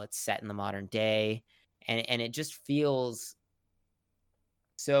as well. It's set in the modern day, and it just feels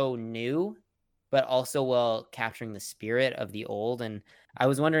so new, but also while capturing the spirit of the old. And I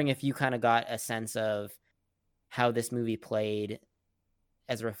was wondering if you kind of got a sense of how this movie played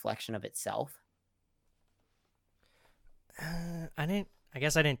as a reflection of itself. I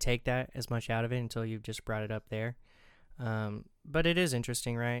guess I didn't take that as much out of it until you just brought it up there. But it is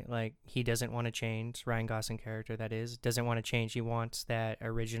interesting, right? Like, he doesn't want to change. Ryan Gosling character, that is, doesn't want to change. He wants that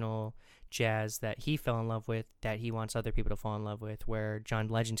original jazz that he fell in love with, that he wants other people to fall in love with, where John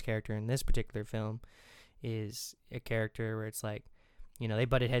Legend's character in this particular film is a character where it's like, you know, they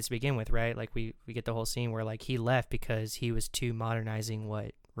butted heads to begin with, right? Like, we get the whole scene where, like, he left because he was too modernizing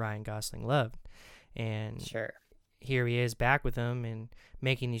what Ryan Gosling loved. And Sure. here he is back with them and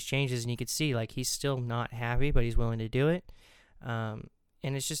making these changes, and you could see, like, he's still not happy, but he's willing to do it. And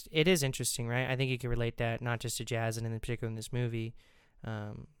it is interesting, right? I think you can relate that not just to jazz and in particular in this movie,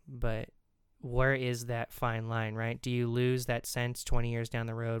 but where is that fine line, right? Do you lose that sense 20 years down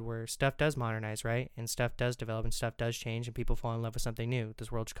the road where stuff does modernize, right? And stuff does develop and stuff does change and people fall in love with something new.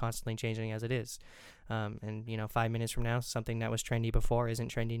 This world's constantly changing as it is. And, 5 minutes from now, something that was trendy before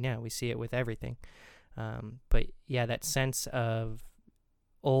isn't trendy now. We see it with everything. But yeah, that sense of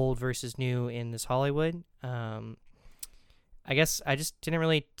old versus new in this Hollywood, I guess I just didn't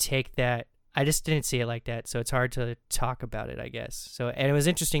really take that. I just didn't see it like that, so it's hard to talk about it, I guess. So, and it was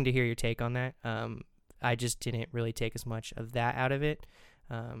interesting to hear your take on that. I just didn't really take as much of that out of it.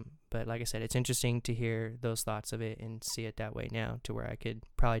 But like I said, it's interesting to hear those thoughts of it and see it that way now, to where I could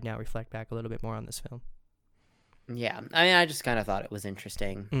probably now reflect back a little bit more on this film. Yeah, I mean, I just kind of thought it was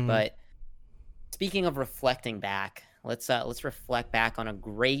interesting. Mhm. But speaking of reflecting back, let's reflect back on a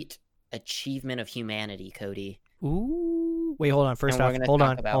great achievement of humanity, Cody. Ooh, wait, hold on. First And we're off, gonna hold talk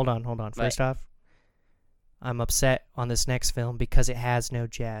on. about- First off, I'm upset on this next film because it has no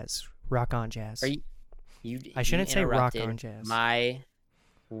jazz. Rock on jazz. Are you I shouldn't say rock interrupted on jazz. my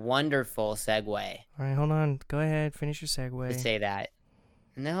wonderful segue All right, hold on. Go ahead. Finish your to segue. say that.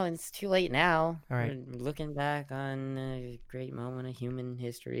 No, it's too late now. All right. We're looking back on a great moment of human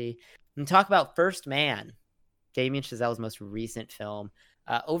history and talk about First Man, Damien Chazelle's most recent film.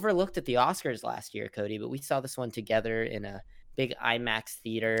 Overlooked at the Oscars last year, Cody, but we saw this one together in a big IMAX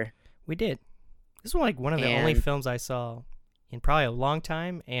theater. We did. This was like one of the only And- films I saw in probably a long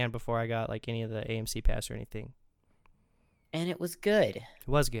time, and before I got like any of the AMC pass or anything. And it was good. It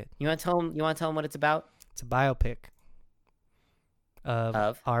was good. You want to tell them what it's about? It's a biopic of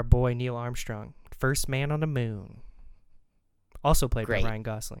Of? our boy Neil Armstrong, first man on the moon. Also played Great. by Ryan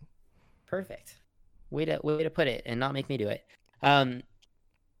Gosling. Perfect. Way to put it and not make me do it.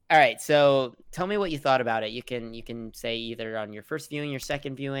 All right, so tell me what you thought about it. You can say either on your first viewing, your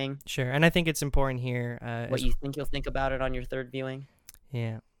second viewing, Sure, and I think it's important here. what you think you'll think about it on your third viewing.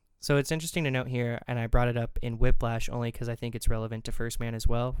 Yeah. So it's interesting to note here, and I brought it up in Whiplash only because I think it's relevant to First Man as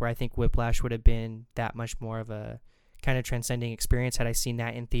well, where I think Whiplash would have been that much more of a kind of transcending experience had I seen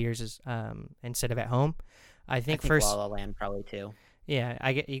that in theaters instead of at home. I think first, La La Land probably too. yeah,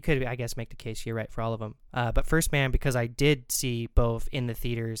 you could, I guess, make the case here, right, for all of them. But First Man, because I did see both in the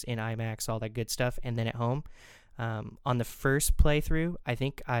theaters, in IMAX, all that good stuff, and then at home. On the first playthrough, I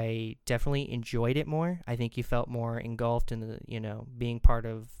think I definitely enjoyed it more. I think you felt more engulfed in the, being part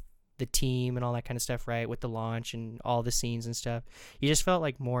of the team and all that kind of stuff, right, with the launch and all the scenes and stuff. You just felt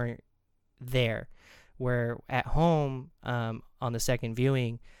like more there. Where at home, on the second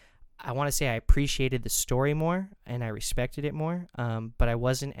viewing, I want to say I appreciated the story more and I respected it more, but I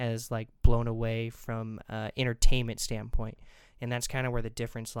wasn't as like blown away from entertainment standpoint. And that's kind of where the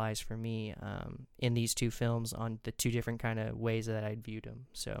difference lies for me in these two films on the two different kind of ways that I viewed them.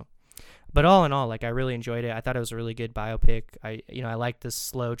 So, but all in all, like I really enjoyed it. I thought it was a really good biopic. I liked the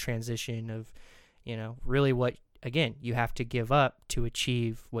slow transition of, really what, again, you have to give up to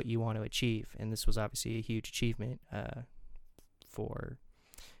achieve what you want to achieve. And this was obviously a huge achievement for,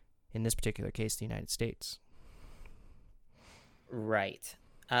 in this particular case, the United States. Right.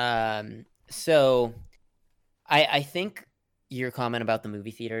 So I think your comment about the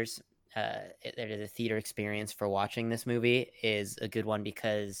movie theaters, the theater experience for watching this movie is a good one,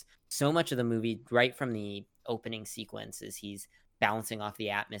 because so much of the movie, right from the opening sequence, is he's bouncing off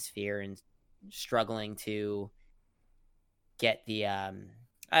the atmosphere and struggling to get the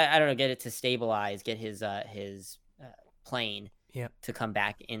I don't know, get it to stabilize, get his plane to come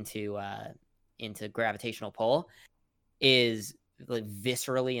back into gravitational pull, is like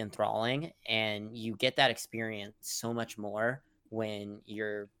viscerally enthralling, and you get that experience so much more when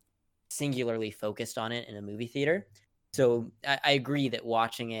you're singularly focused on it in a movie theater. So I agree that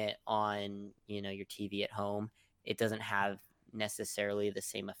watching it on your TV at home, it doesn't have necessarily the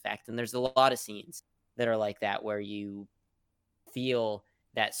same effect. And there's a lot of scenes that are like that, where you feel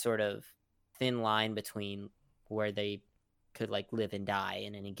that sort of thin line between where they could like live and die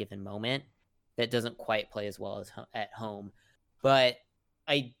in any given moment, that doesn't quite play as well as at home. But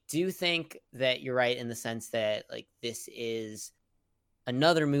I do think that you're right in the sense that like this is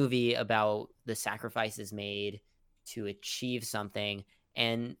another movie about the sacrifices made to achieve something.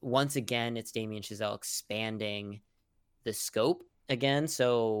 And once again, it's Damien Chazelle expanding the scope again.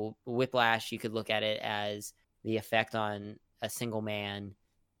 So Whiplash, you could look at it as the effect on a single man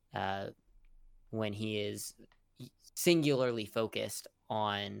when he is singularly focused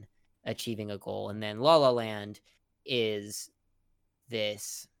on achieving a goal. And then La La Land is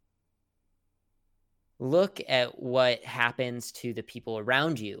this look at what happens to the people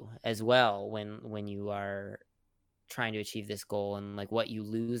around you as well when you are trying to achieve this goal, and like what you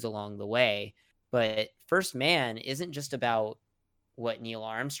lose along the way. But First Man isn't just about what Neil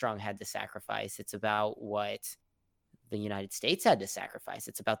Armstrong had to sacrifice. It's about what the United States had to sacrifice.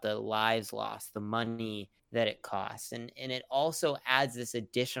 It's about the lives lost, the money that it costs. And it also adds this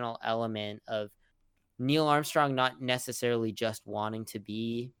additional element of Neil Armstrong not necessarily just wanting to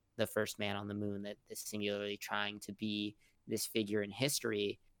be the first man on the moon, that is singularly trying to be this figure in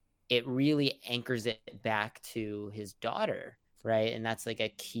history. It really anchors it back to his daughter, right? And that's like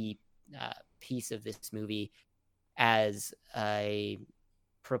a key piece of this movie as a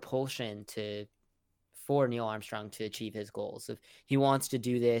propulsion for Neil Armstrong to achieve his goals. If he wants to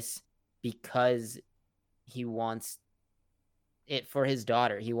do this because he wants it for his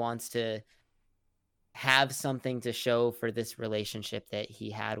daughter, he wants to have something to show for this relationship that he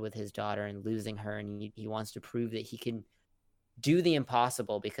had with his daughter and losing her, and he wants to prove that he can do the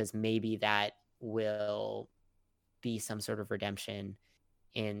impossible, because maybe that will be some sort of redemption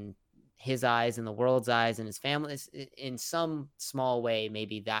in his eyes, in the world's eyes, and his family's. In some small way,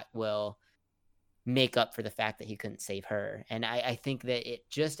 maybe that will make up for the fact that he couldn't save her. And I think that it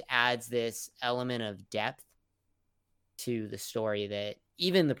just adds this element of depth to the story that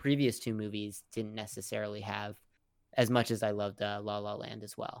even the previous two movies didn't necessarily have, as much as I loved La La Land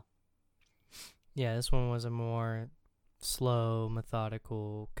as well. Yeah, this one was a more slow,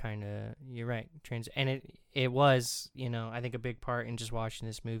 methodical kind of, you're right, and it was, I think a big part in just watching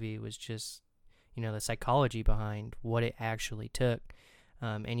this movie was just, the psychology behind what it actually took.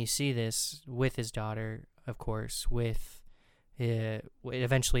 And you see this with his daughter, of course, with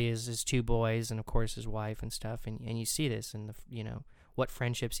eventually his two boys, and of course his wife and stuff, and you see this in the, what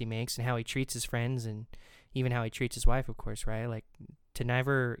friendships he makes and how he treats his friends, and even how he treats his wife, of course, right? Like, to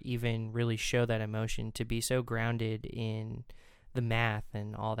never even really show that emotion, to be so grounded in the math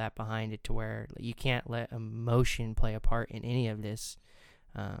and all that behind it, to where you can't let emotion play a part in any of this.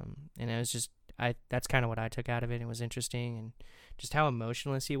 And it was just, that's kind of what I took out of it. It was interesting, and just how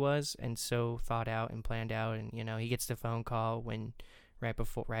emotionless he was, and so thought out and planned out. And he gets the phone call when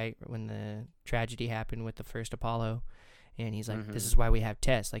the tragedy happened with the first Apollo, and he's like, this is why we have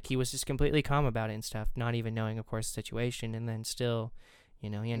tests. Like, he was just completely calm about it and stuff, not even knowing, of course, the situation, and then still,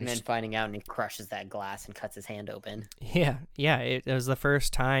 and then finding out, and he crushes that glass and cuts his hand open. Yeah, it was the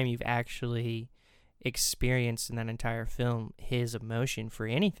first time you've actually experienced in that entire film his emotion for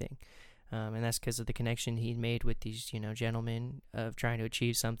anything. And that's because of the connection he made with these, gentlemen, of trying to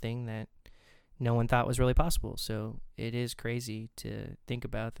achieve something that no one thought was really possible. So it is crazy to think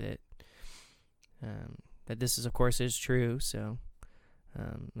about that, that this is, of course, is true. So,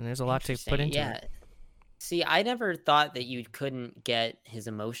 and there's a lot to put into it. See, I never thought that you couldn't get his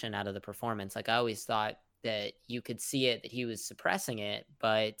emotion out of the performance. Like, I always thought that you could see it that he was suppressing it,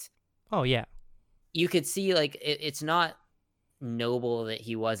 but Oh yeah. you could see like it's not noble that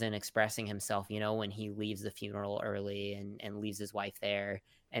he wasn't expressing himself, when he leaves the funeral early and leaves his wife there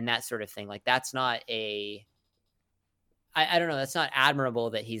and that sort of thing. Like that's not I don't know, that's not admirable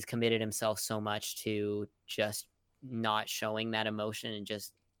that he's committed himself so much to just not showing that emotion and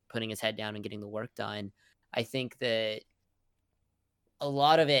just putting his head down and getting the work done. I think that a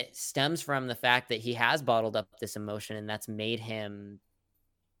lot of it stems from the fact that he has bottled up this emotion and that's made him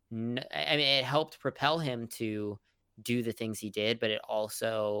I mean, it helped propel him to do the things he did, but it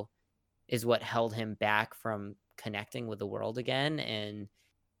also is what held him back from connecting with the world again. And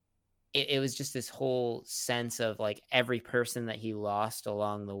it was just this whole sense of like every person that he lost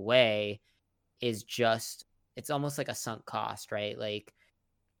along the way is just, it's almost like a sunk cost, right? Like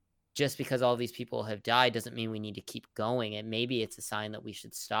just because all these people have died doesn't mean we need to keep going. And maybe it's a sign that we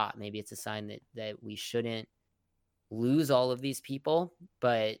should stop. Maybe it's a sign that we shouldn't lose all of these people,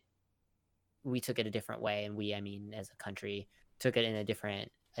 but we took it a different way. And I mean, as a country, took it in a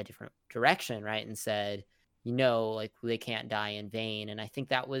different direction, right? And said, like they can't die in vain. And I think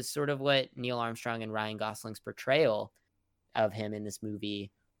that was sort of what Neil Armstrong and Ryan Gosling's portrayal of him in this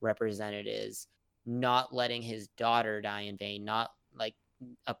movie represented, is not letting his daughter die in vain, not like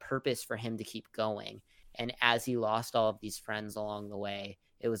a purpose for him to keep going. And as he lost all of these friends along the way,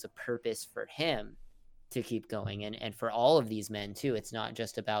 it was a purpose for him to keep going. And for all of these men too, it's not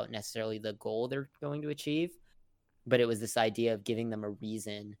just about necessarily the goal they're going to achieve, but it was this idea of giving them a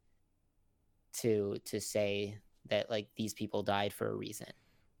reason to say that like these people died for a reason.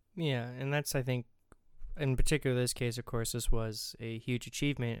 Yeah, and that's, I think, in particular this case, of course, this was a huge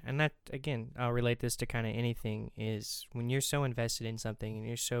achievement. And that, again, I'll relate this to kind of anything, is when you're so invested in something and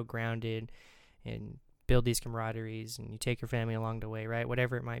you're so grounded and build these camaraderies and you take your family along the way, right?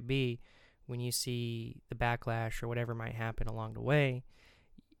 Whatever it might be, when you see the backlash or whatever might happen along the way,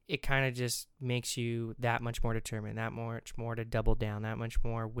 it kind of just makes you that much more determined, that much more to double down, that much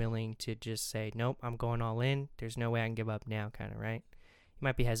more willing to just say, nope, I'm going all in. There's no way I can give up now, kind of, right? You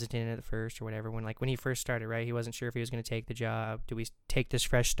might be hesitant at first or whatever. When he first started, right, he wasn't sure if he was going to take the job. Do we take this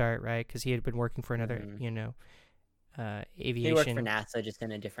fresh start, right? Because he had been working for another, aviation. He worked for NASA, just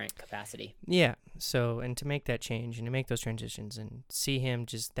in a different capacity. Yeah. So, and to make that change and to make those transitions and see him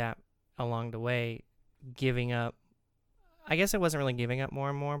just that along the way, giving up, I guess it wasn't really giving up more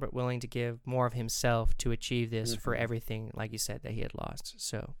and more, but willing to give more of himself to achieve this for everything, like you said, that he had lost.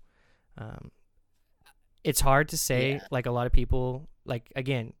 So it's hard to say, like a lot of people, like,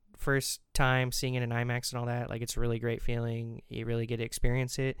 again, first time seeing it in IMAX and all that, like it's a really great feeling. You really get to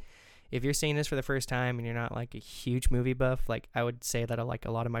experience it. If you're seeing this for the first time and you're not like a huge movie buff, like I would say that like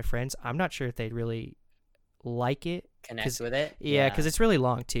a lot of my friends, I'm not sure if they'd really like it. Connect with it? Yeah, because it's really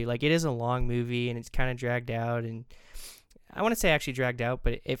long too. Like it is a long movie and it's kind of dragged out, and I want to say actually dragged out,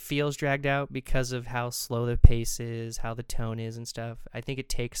 but it feels dragged out because of how slow the pace is, how the tone is and stuff. I think it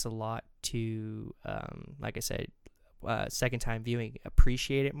takes a lot to, like I said, second time viewing,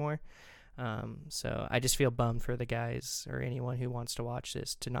 appreciate it more. So I just feel bummed for the guys or anyone who wants to watch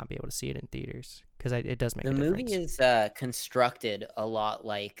this to not be able to see it in theaters, because it does make a difference. The movie is constructed a lot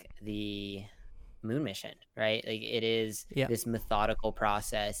like the moon mission, right? Like it is this methodical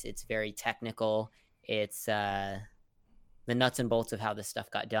process. It's very technical. It's the nuts and bolts of how this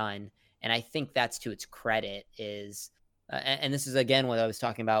stuff got done. And I think that's to its credit, is and this is again what I was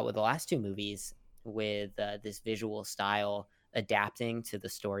talking about with the last two movies, with this visual style adapting to the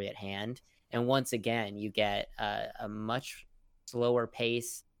story at hand. And once again, you get a much slower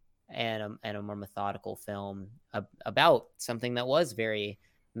pace and a more methodical film about something that was very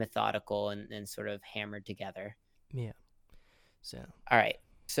methodical and sort of hammered together. Yeah. So all right.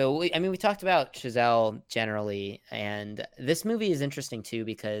 So, we talked about Chazelle generally, and this movie is interesting too,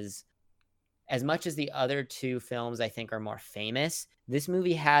 because as much as the other two films I think are more famous, this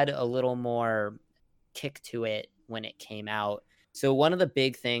movie had a little more kick to it when it came out. So one of the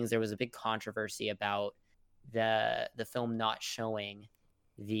big things, there was a big controversy about the film not showing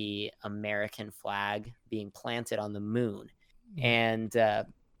the American flag being planted on the moon. And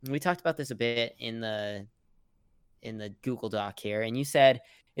we talked about this a bit in the Google Doc here, and you said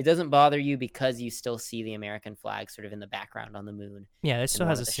it doesn't bother you because you still see the American flag sort of in the background on the moon. Yeah, it still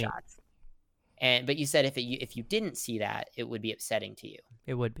has a scene. But you said if you didn't see that, it would be upsetting to you.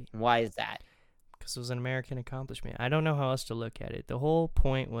 It would be. Why is that? Because it was an American accomplishment. I don't know how else to look at it. The whole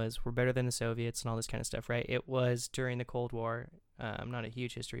point was we're better than the Soviets and all this kind of stuff, right? It was during the Cold War. I'm not a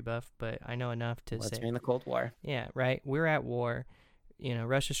huge history buff, but I know enough to say. During the Cold War. Yeah, right. We're at war.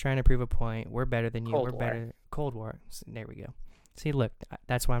 Russia's trying to prove a point. We're better than you. We're better. Cold War. So there we go. See, look,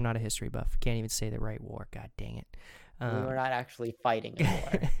 that's why I'm not a history buff. Can't even say the right war. God dang it. We were not actually fighting a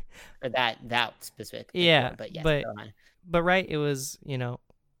war, or that specific yeah, war. But yes, but go on. right, it was,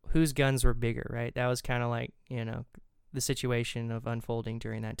 whose guns were bigger, right? That was kind of like, the situation of unfolding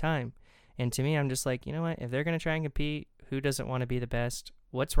during that time. And to me, I'm just like, you know what? If they're going to try and compete, who doesn't want to be the best?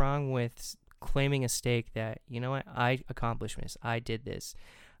 What's wrong with claiming a stake that, you know what? I accomplished this. I did this.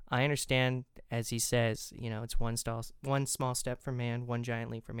 I understand, as he says, it's one small step for man, one giant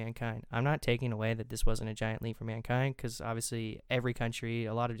leap for mankind. I'm not taking away that this wasn't a giant leap for mankind, because obviously every country,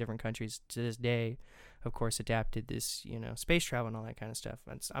 a lot of different countries to this day, of course, adapted this, space travel and all that kind of stuff.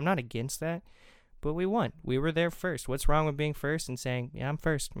 I'm not against that, but we won. We were there first. What's wrong with being first and saying, yeah, I'm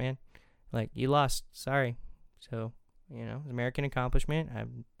first, man? Like, you lost. Sorry. So, it's an American accomplishment.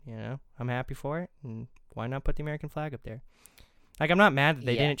 I'm happy for it. And why not put the American flag up there? Like, I'm not mad that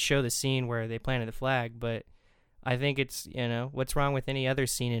they didn't show the scene where they planted the flag, but I think it's, what's wrong with any other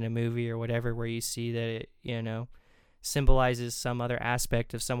scene in a movie or whatever where you see that it, symbolizes some other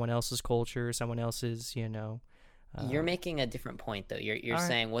aspect of someone else's culture, someone else's, You're making a different point, though. You're right,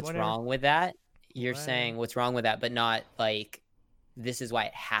 saying what's whatever. wrong with that. You're Whatever. saying what's wrong with that, but not like this is why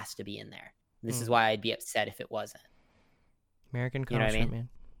it has to be in there. This is why I'd be upset if it wasn't. American You know what I culture, mean? man.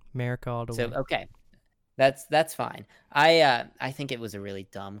 America all the So way. okay, that's fine. I think it was a really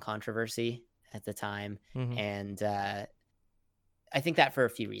dumb controversy at the time, and I think that for a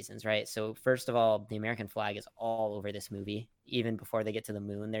few reasons, right? So first of all, the American flag is all over this movie, even before they get to the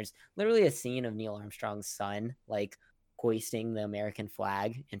moon. There's literally a scene of Neil Armstrong's son, like hoisting the American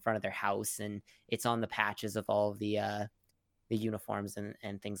flag in front of their house, and it's on the patches of all of the uniforms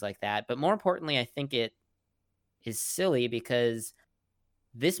and things like that. But more importantly, I think it is silly because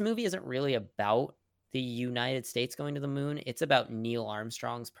this movie isn't really about the United States going to the moon. It's about Neil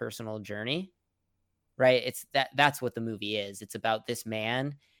Armstrong's personal journey, right? That's what the movie is. It's about this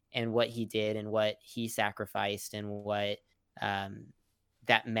man and what he did and what he sacrificed and what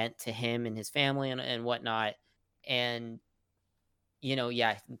that meant to him and his family and whatnot. And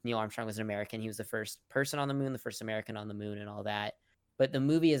Neil Armstrong was an American. He was the first person on the moon, the first American on the moon, and all that. But the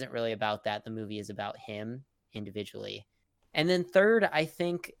movie isn't really about that. The movie is about him individually. And then third, I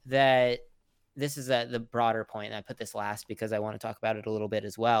think that this is the broader point, and I put this last because I want to talk about it a little bit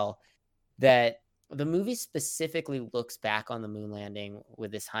as well, that the movie specifically looks back on the moon landing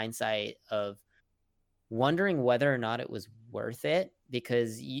with this hindsight of wondering whether or not it was worth it,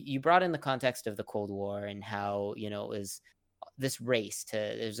 because you brought in the context of the Cold War and how, it was this race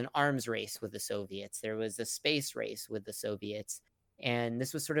there's an arms race with the Soviets. There was a space race with the Soviets. And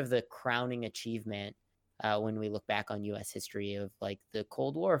this was sort of the crowning achievement when we look back on U.S. history of like the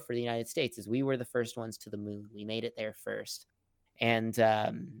Cold War for the United States, is we were the first ones to the moon. We made it there first. And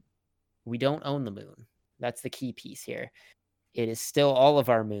we don't own the moon. That's the key piece here. It is still all of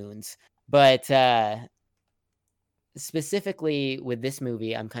our moons. But specifically with this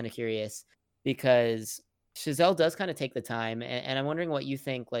movie, I'm kind of curious because Chazelle does kind of take the time. And I'm wondering what you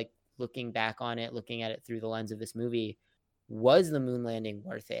think, like looking back on it, looking at it through the lens of this movie. Was the moon landing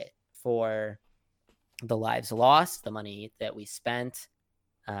worth it for the lives lost, the money that we spent,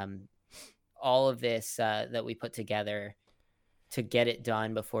 all of this that we put together to get it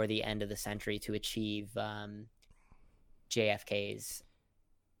done before the end of the century to achieve JFK's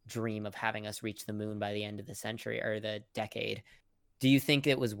dream of having us reach the moon by the end of the century or the decade? Do you think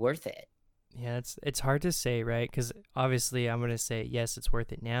it was worth it? Yeah, it's hard to say, right? Because obviously I'm going to say, yes, it's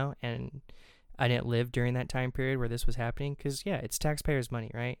worth it now. And I didn't live during that time period where this was happening because, yeah, it's taxpayers'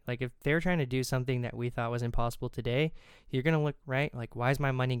 money, right? Like, if they're trying to do something that we thought was impossible today, you're going to look, right? Like, why is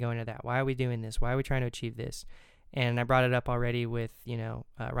my money going to that? Why are we doing this? Why are we trying to achieve this? And I brought it up already with,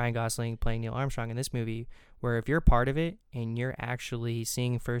 Ryan Gosling playing Neil Armstrong in this movie, where if you're part of it and you're actually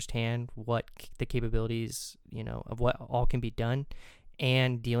seeing firsthand what the capabilities, of what all can be done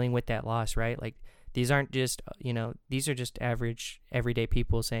and dealing with that loss, right? Like, these aren't just, these are just average, everyday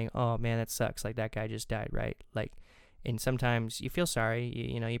people saying, oh, man, that sucks. Like, that guy just died, right? Like, and sometimes you feel sorry,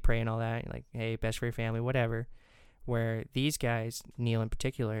 you pray and all that, like, hey, best for your family, whatever. Where these guys, Neil in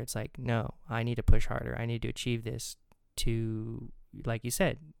particular, it's like, no, I need to push harder. I need to achieve this to, like you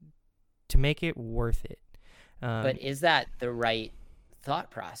said, to make it worth it. But is that the right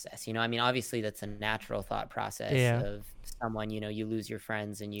thought process? Obviously that's a natural thought process of someone, you lose your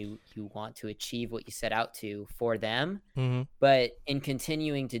friends and you want to achieve what you set out to for them. But in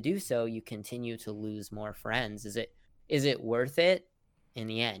continuing to do so, you continue to lose more friends. Is it worth it in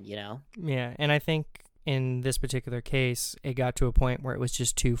the end? Yeah. And I think in this particular case, it got to a point where it was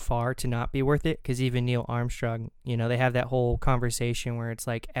just too far to not be worth it, because even Neil Armstrong, they have that whole conversation where it's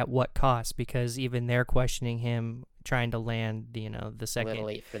like, at what cost? Because even they're questioning him, trying to land the the A second. little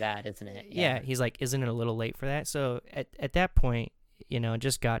late for that, isn't it? Yeah, he's like, isn't it a little late for that? So at that point, it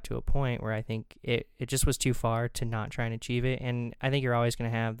just got to a point where I think it just was too far to not try and achieve it. And I think you're always going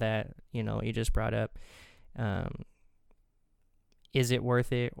to have that, you just brought up, is it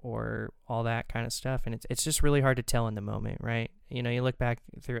worth it, or all that kind of stuff. And it's just really hard to tell in the moment, right? You look back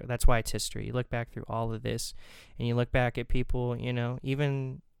through, that's why it's history. You look back through all of this, and you look back at people,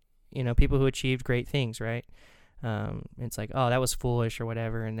 even, people who achieved great things, right? It's like, oh, that was foolish or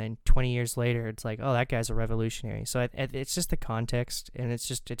whatever. And then 20 years later, it's like, oh, that guy's a revolutionary. So it's just the context, and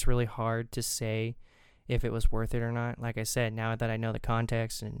it's really hard to say if it was worth it or not. Like I said, now that I know the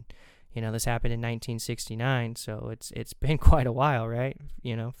context, and, this happened in 1969, so it's been quite a while, right?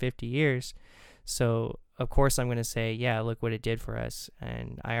 50 years. So of course I'm going to say, yeah, look what it did for us.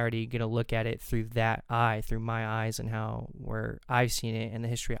 And I already going to look at it through my eyes, and where I've seen it and the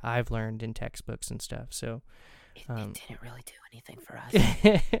history I've learned in textbooks and stuff. So it didn't really do anything for us.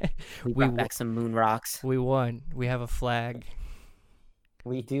 We brought back some moon rocks. We won. We have a flag.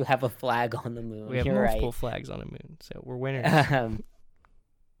 We do have a flag on the moon. We have You're multiple right. flags on the moon, so we're winners.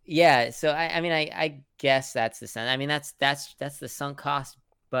 Yeah. So I guess that's the sense. I mean, that's the sunk cost,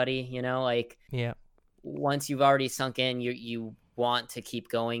 buddy. Like, yeah. Once you've already sunk in, you want to keep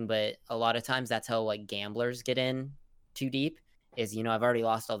going, but a lot of times that's how like gamblers get in too deep. Is, I've already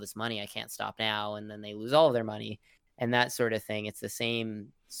lost all this money, I can't stop now, and then they lose all of their money and that sort of thing. It's the same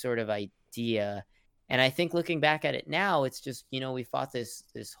sort of idea. And I think looking back at it now, it's just, we fought this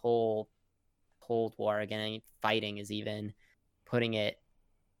whole Cold War again. I mean, fighting is even putting it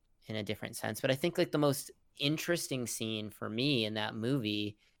in a different sense. But I think like the most interesting scene for me in that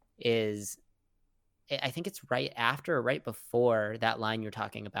movie is, I think it's right after or right before that line you're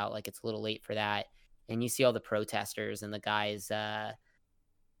talking about, like, it's a little late for that. And you see all the protesters and the guys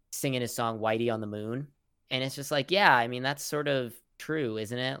singing his song Whitey on the Moon. And it's just like, yeah, I mean, that's sort of true,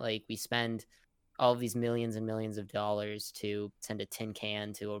 isn't it? Like, we spend all of these millions and millions of dollars to send a tin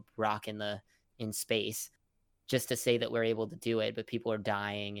can to a rock in space just to say that we're able to do it, but people are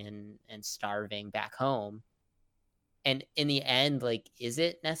dying and starving back home. And in the end, like, is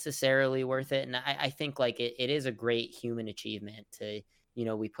it necessarily worth it? And I think like it is a great human achievement to,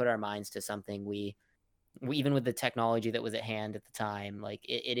 we put our minds to something. We even with the technology that was at hand at the time, like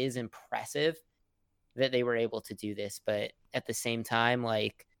it is impressive that they were able to do this. But at the same time,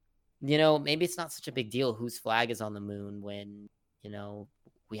 like, maybe it's not such a big deal whose flag is on the moon when,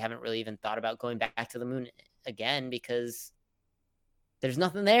 we haven't really even thought about going back to the moon again because there's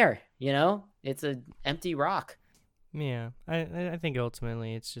nothing there, it's an empty rock. Yeah, I think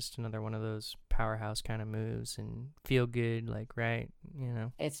ultimately it's just another one of those powerhouse kind of moves and feel good, like, right?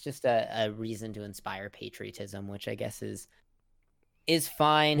 It's just a reason to inspire patriotism, which I guess is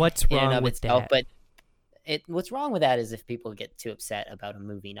fine. What's in wrong and of with itself, that? But what's wrong with that is if people get too upset about a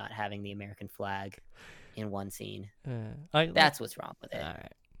movie not having the American flag in one scene. That's what's wrong with it. All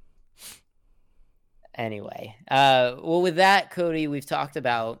right. Anyway, well, with that, Cody, we've talked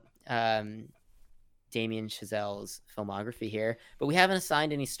about Damien Chazelle's filmography here, but we haven't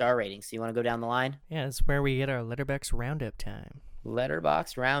assigned any star ratings. So you want to go down the line? Yeah, that's where we get our Letterboxd roundup time.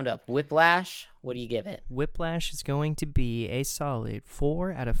 Letterboxd roundup. Whiplash, what do you give it? Whiplash is going to be a solid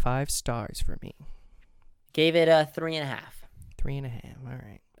 4 out of 5 stars for me. Gave it a 3.5. 3.5. All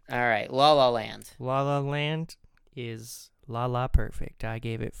right. All right. La La Land. La La Land is La La perfect. I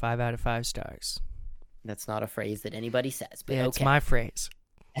gave it 5 out of 5 stars. That's not a phrase that anybody says, but yeah, okay. It's my phrase.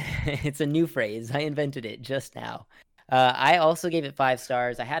 It's a new phrase. I invented it just now. I also gave it 5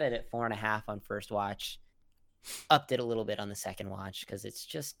 stars. I had it at 4.5 on first watch. Upped it a little bit on the second watch because it's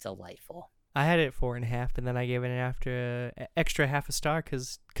just delightful. I had it at 4.5, but then I gave it an extra half a star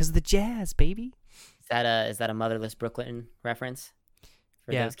because of the jazz, baby. Is that a Motherless Brooklyn reference?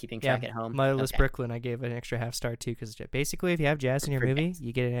 For those keeping track at home? Motherless Brooklyn, I gave it an extra half star too because basically if you have jazz in your movie,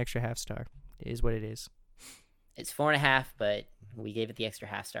 you get an extra half star. It is what it is. It's 4.5, but we gave it the extra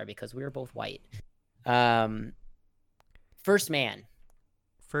half star because we were both white. First Man.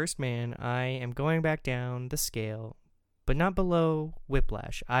 First Man, I am going back down the scale, but not below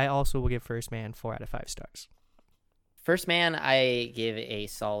Whiplash. I also will give First Man 4 out of 5 stars. First Man, I give a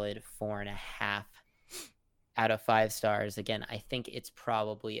solid 4.5 out of 5 stars. Again, I think it's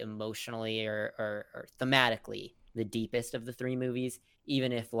probably emotionally or thematically the deepest of the 3 movies,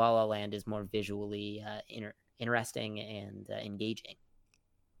 even if La La Land is more visually interesting and engaging.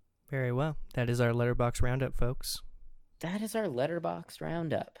 Very well. That is our Letterboxd roundup, folks. That is our Letterboxd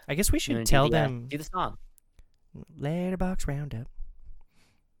roundup. I guess we should tell them. Do the song. Letterboxd roundup.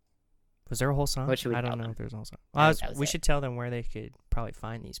 Was there a whole song? What should we I don't tell know them? if there's a whole song. We should tell them where they could probably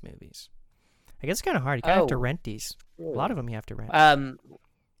find these movies. I guess it's kind of hard. You kind of have to Oh, rent these. A lot of them you have to rent.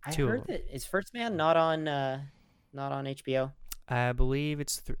 I Two of heard them. that is First Man not on HBO. I believe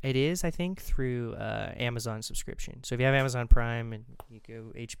it is, I think, through Amazon subscription. So if you have Amazon Prime and you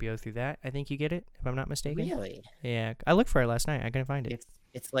go HBO through that, I think you get it, if I'm not mistaken. Really? Yeah, I looked for it last night. I couldn't find it.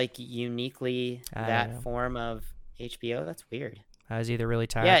 It's like uniquely I don't know. that form of HBO. That's weird. I was either really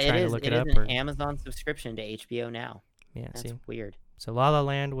tired Yeah, it trying to is. look It it is up an or Amazon subscription to HBO now. yeah. That's See, weird. so La La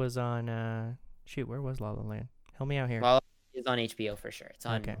Land was on. Shoot, where was La La Land? Help me out here. Well, it's on HBO for sure. It's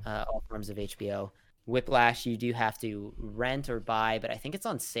on Okay. all forms of HBO. Whiplash, you do have to rent or buy, but I think it's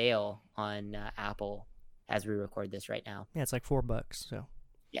on sale on Apple as we record this right now. Yeah, it's like $4. So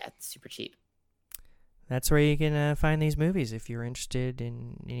Yeah, it's super cheap. that's where you can find these movies if you're interested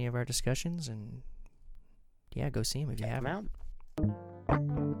in any of our discussions. And yeah, go see them if you Check them haven't.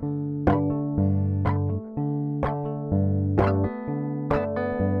 out.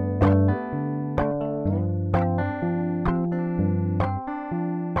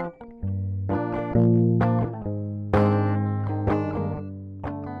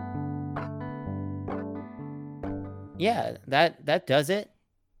 Yeah, that does it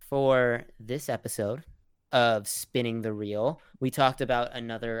for this episode of Spinning the Reel. We talked about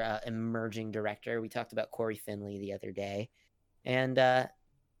another emerging director. We talked about Corey Finley the other day, and a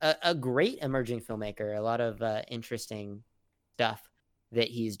great emerging filmmaker. A lot of interesting stuff that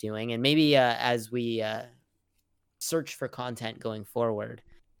he's doing, and maybe as we search for content going forward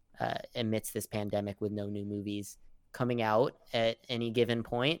amidst this pandemic with no new movies coming out at any given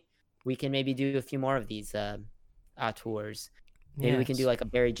point, we can maybe do a few more of these tours. Maybe we can do Yes. like a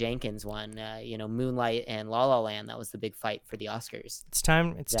Barry Jenkins one, Moonlight and La La Land. That was the big fight for the Oscars It's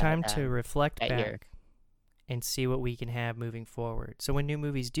time. It's that, time to reflect that back year. and see what we can have moving forward. So when new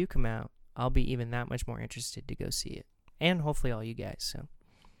movies do come out, I'll be even that much more interested to go see it, and hopefully all you guys. So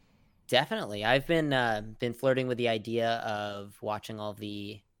Definitely. I've been flirting with the idea of watching all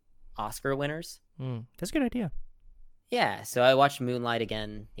the Oscar winners. that's a good idea. Yeah, so I watched Moonlight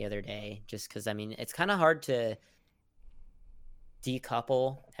again the other day just because, I mean, it's kind of hard to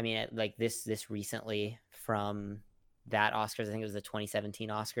decouple. I mean, like this recently from that Oscars. I think it was the 2017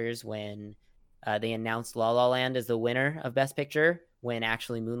 Oscars when they announced La La Land as the winner of Best Picture when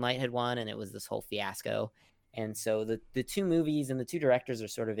actually Moonlight had won, and it was this whole fiasco. And so the two movies and the two directors are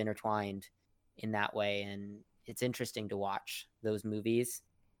sort of intertwined in that way, and it's interesting to watch those movies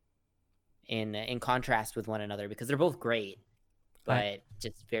in contrast with one another because they're both great, but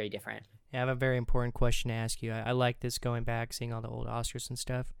just very different. Yeah, I have a very important question to ask you. I like this going back, seeing all the old Oscars and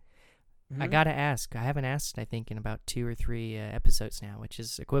stuff. I Mhm. gotta ask. I haven't asked, I think, in about 2 or 3 episodes now, which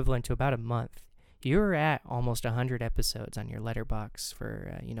is equivalent to about a month. You're at almost 100 episodes on your letterbox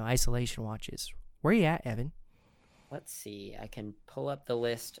for isolation watches. Where are you at, Evan? Let's see. I can pull up the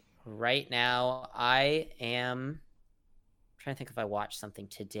list right now. I am trying to think if I watched something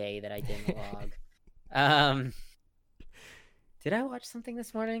today that I didn't log. Did I watch something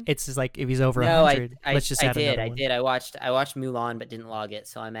this morning? It's just like if he's over No, 100, let's just add another I one. did. I watched Mulan, but didn't log it.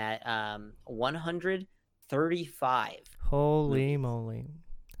 So I'm at 135. Holy moly.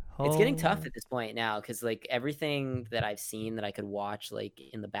 It's getting tough at this point now because like everything that I've seen that I could watch like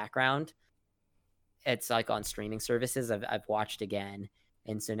in the background, it's like on streaming services. I've watched again,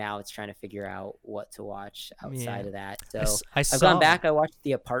 and so now it's trying to figure out what to watch outside Yeah. of that. I So I I've saw gone back. I watched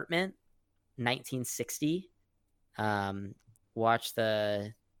The Apartment, 1960. Watched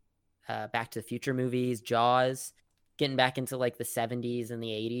the Back to the Future movies, Jaws, getting back into like the 70s and the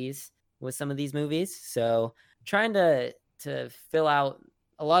 80s with some of these movies. So trying to fill out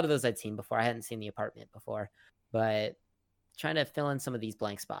a lot of those I'd seen before. I hadn't seen The Apartment before, but trying to fill in some of these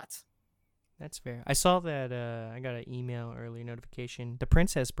blank spots. That's fair. I saw that I got an email early notification. The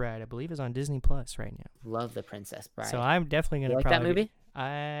Princess Bride, I believe, is on Disney Plus right now. Love The Princess Bride. So I'm definitely you gonna like that movie?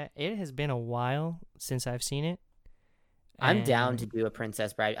 It has been a while since I've seen it. I'm down to and- do a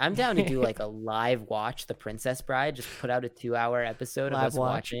Princess Bride. I'm down to do like a live watch The Princess Bride. Just put out a 2-hour episode of Live us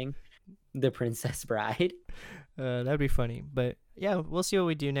watch. watching The Princess Bride. That'd be funny. But yeah, we'll see what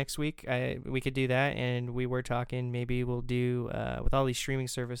we do next week. We could do that, and we were talking maybe we'll do with all these streaming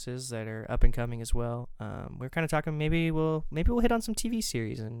services that are up and coming as well. We're kind of talking maybe we'll hit on some TV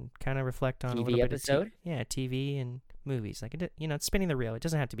series and kind of reflect on a TV little bit episode? of TV and movies. Like it's spinning the reel. It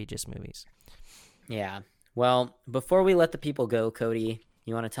doesn't have to be just movies. Yeah. Well, before we let the people go, Cody,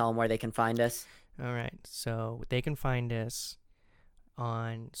 you want to tell them where they can find us? All right. So they can find us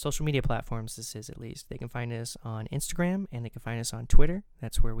on social media platforms. This is at least they can find us on Instagram and they can find us on Twitter.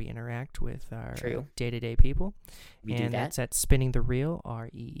 That's where we interact with our True. day-to-day people. We do And that. that's at Spinning the Reel,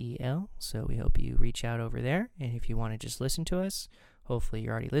 REEL. So we hope you reach out over there. And if you want to just listen to us, hopefully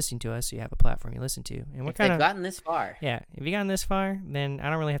you're already listening to us, so you have a platform you listen to. And we're If kind they've of gotten this far, yeah. If you gotten this far, then I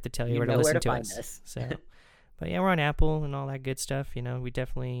don't really have to tell you you where to know listen where to to find us. us. So, but yeah, we're on Apple and all that good stuff. You know, we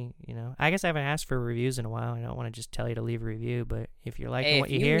definitely, you know, I guess I haven't asked for reviews in a while. I don't want to just tell you to leave a review, but if you're liking Hey, what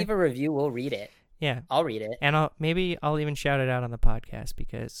if you you hear, leave a review, we'll read it. yeah, I'll read it. and I'll even shout it out on the podcast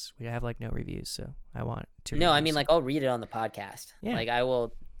because we have like no reviews, so I want to. No, I review mean, some. like, I'll read it on the podcast. Yeah. Like, I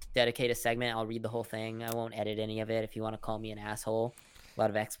will dedicate a segment. I'll read the whole thing. I won't edit any of it. If you want to call me an asshole, a lot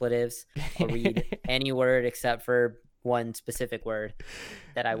of expletives. I'll read any word except for one specific word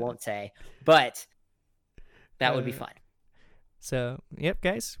that I won't say. But that would be fun. So, yep,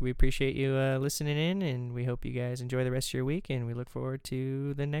 guys, we appreciate you listening in, and we hope you guys enjoy the rest of your week, and we look forward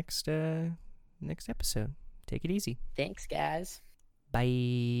to the next episode. Take it easy. Thanks, guys. Bye.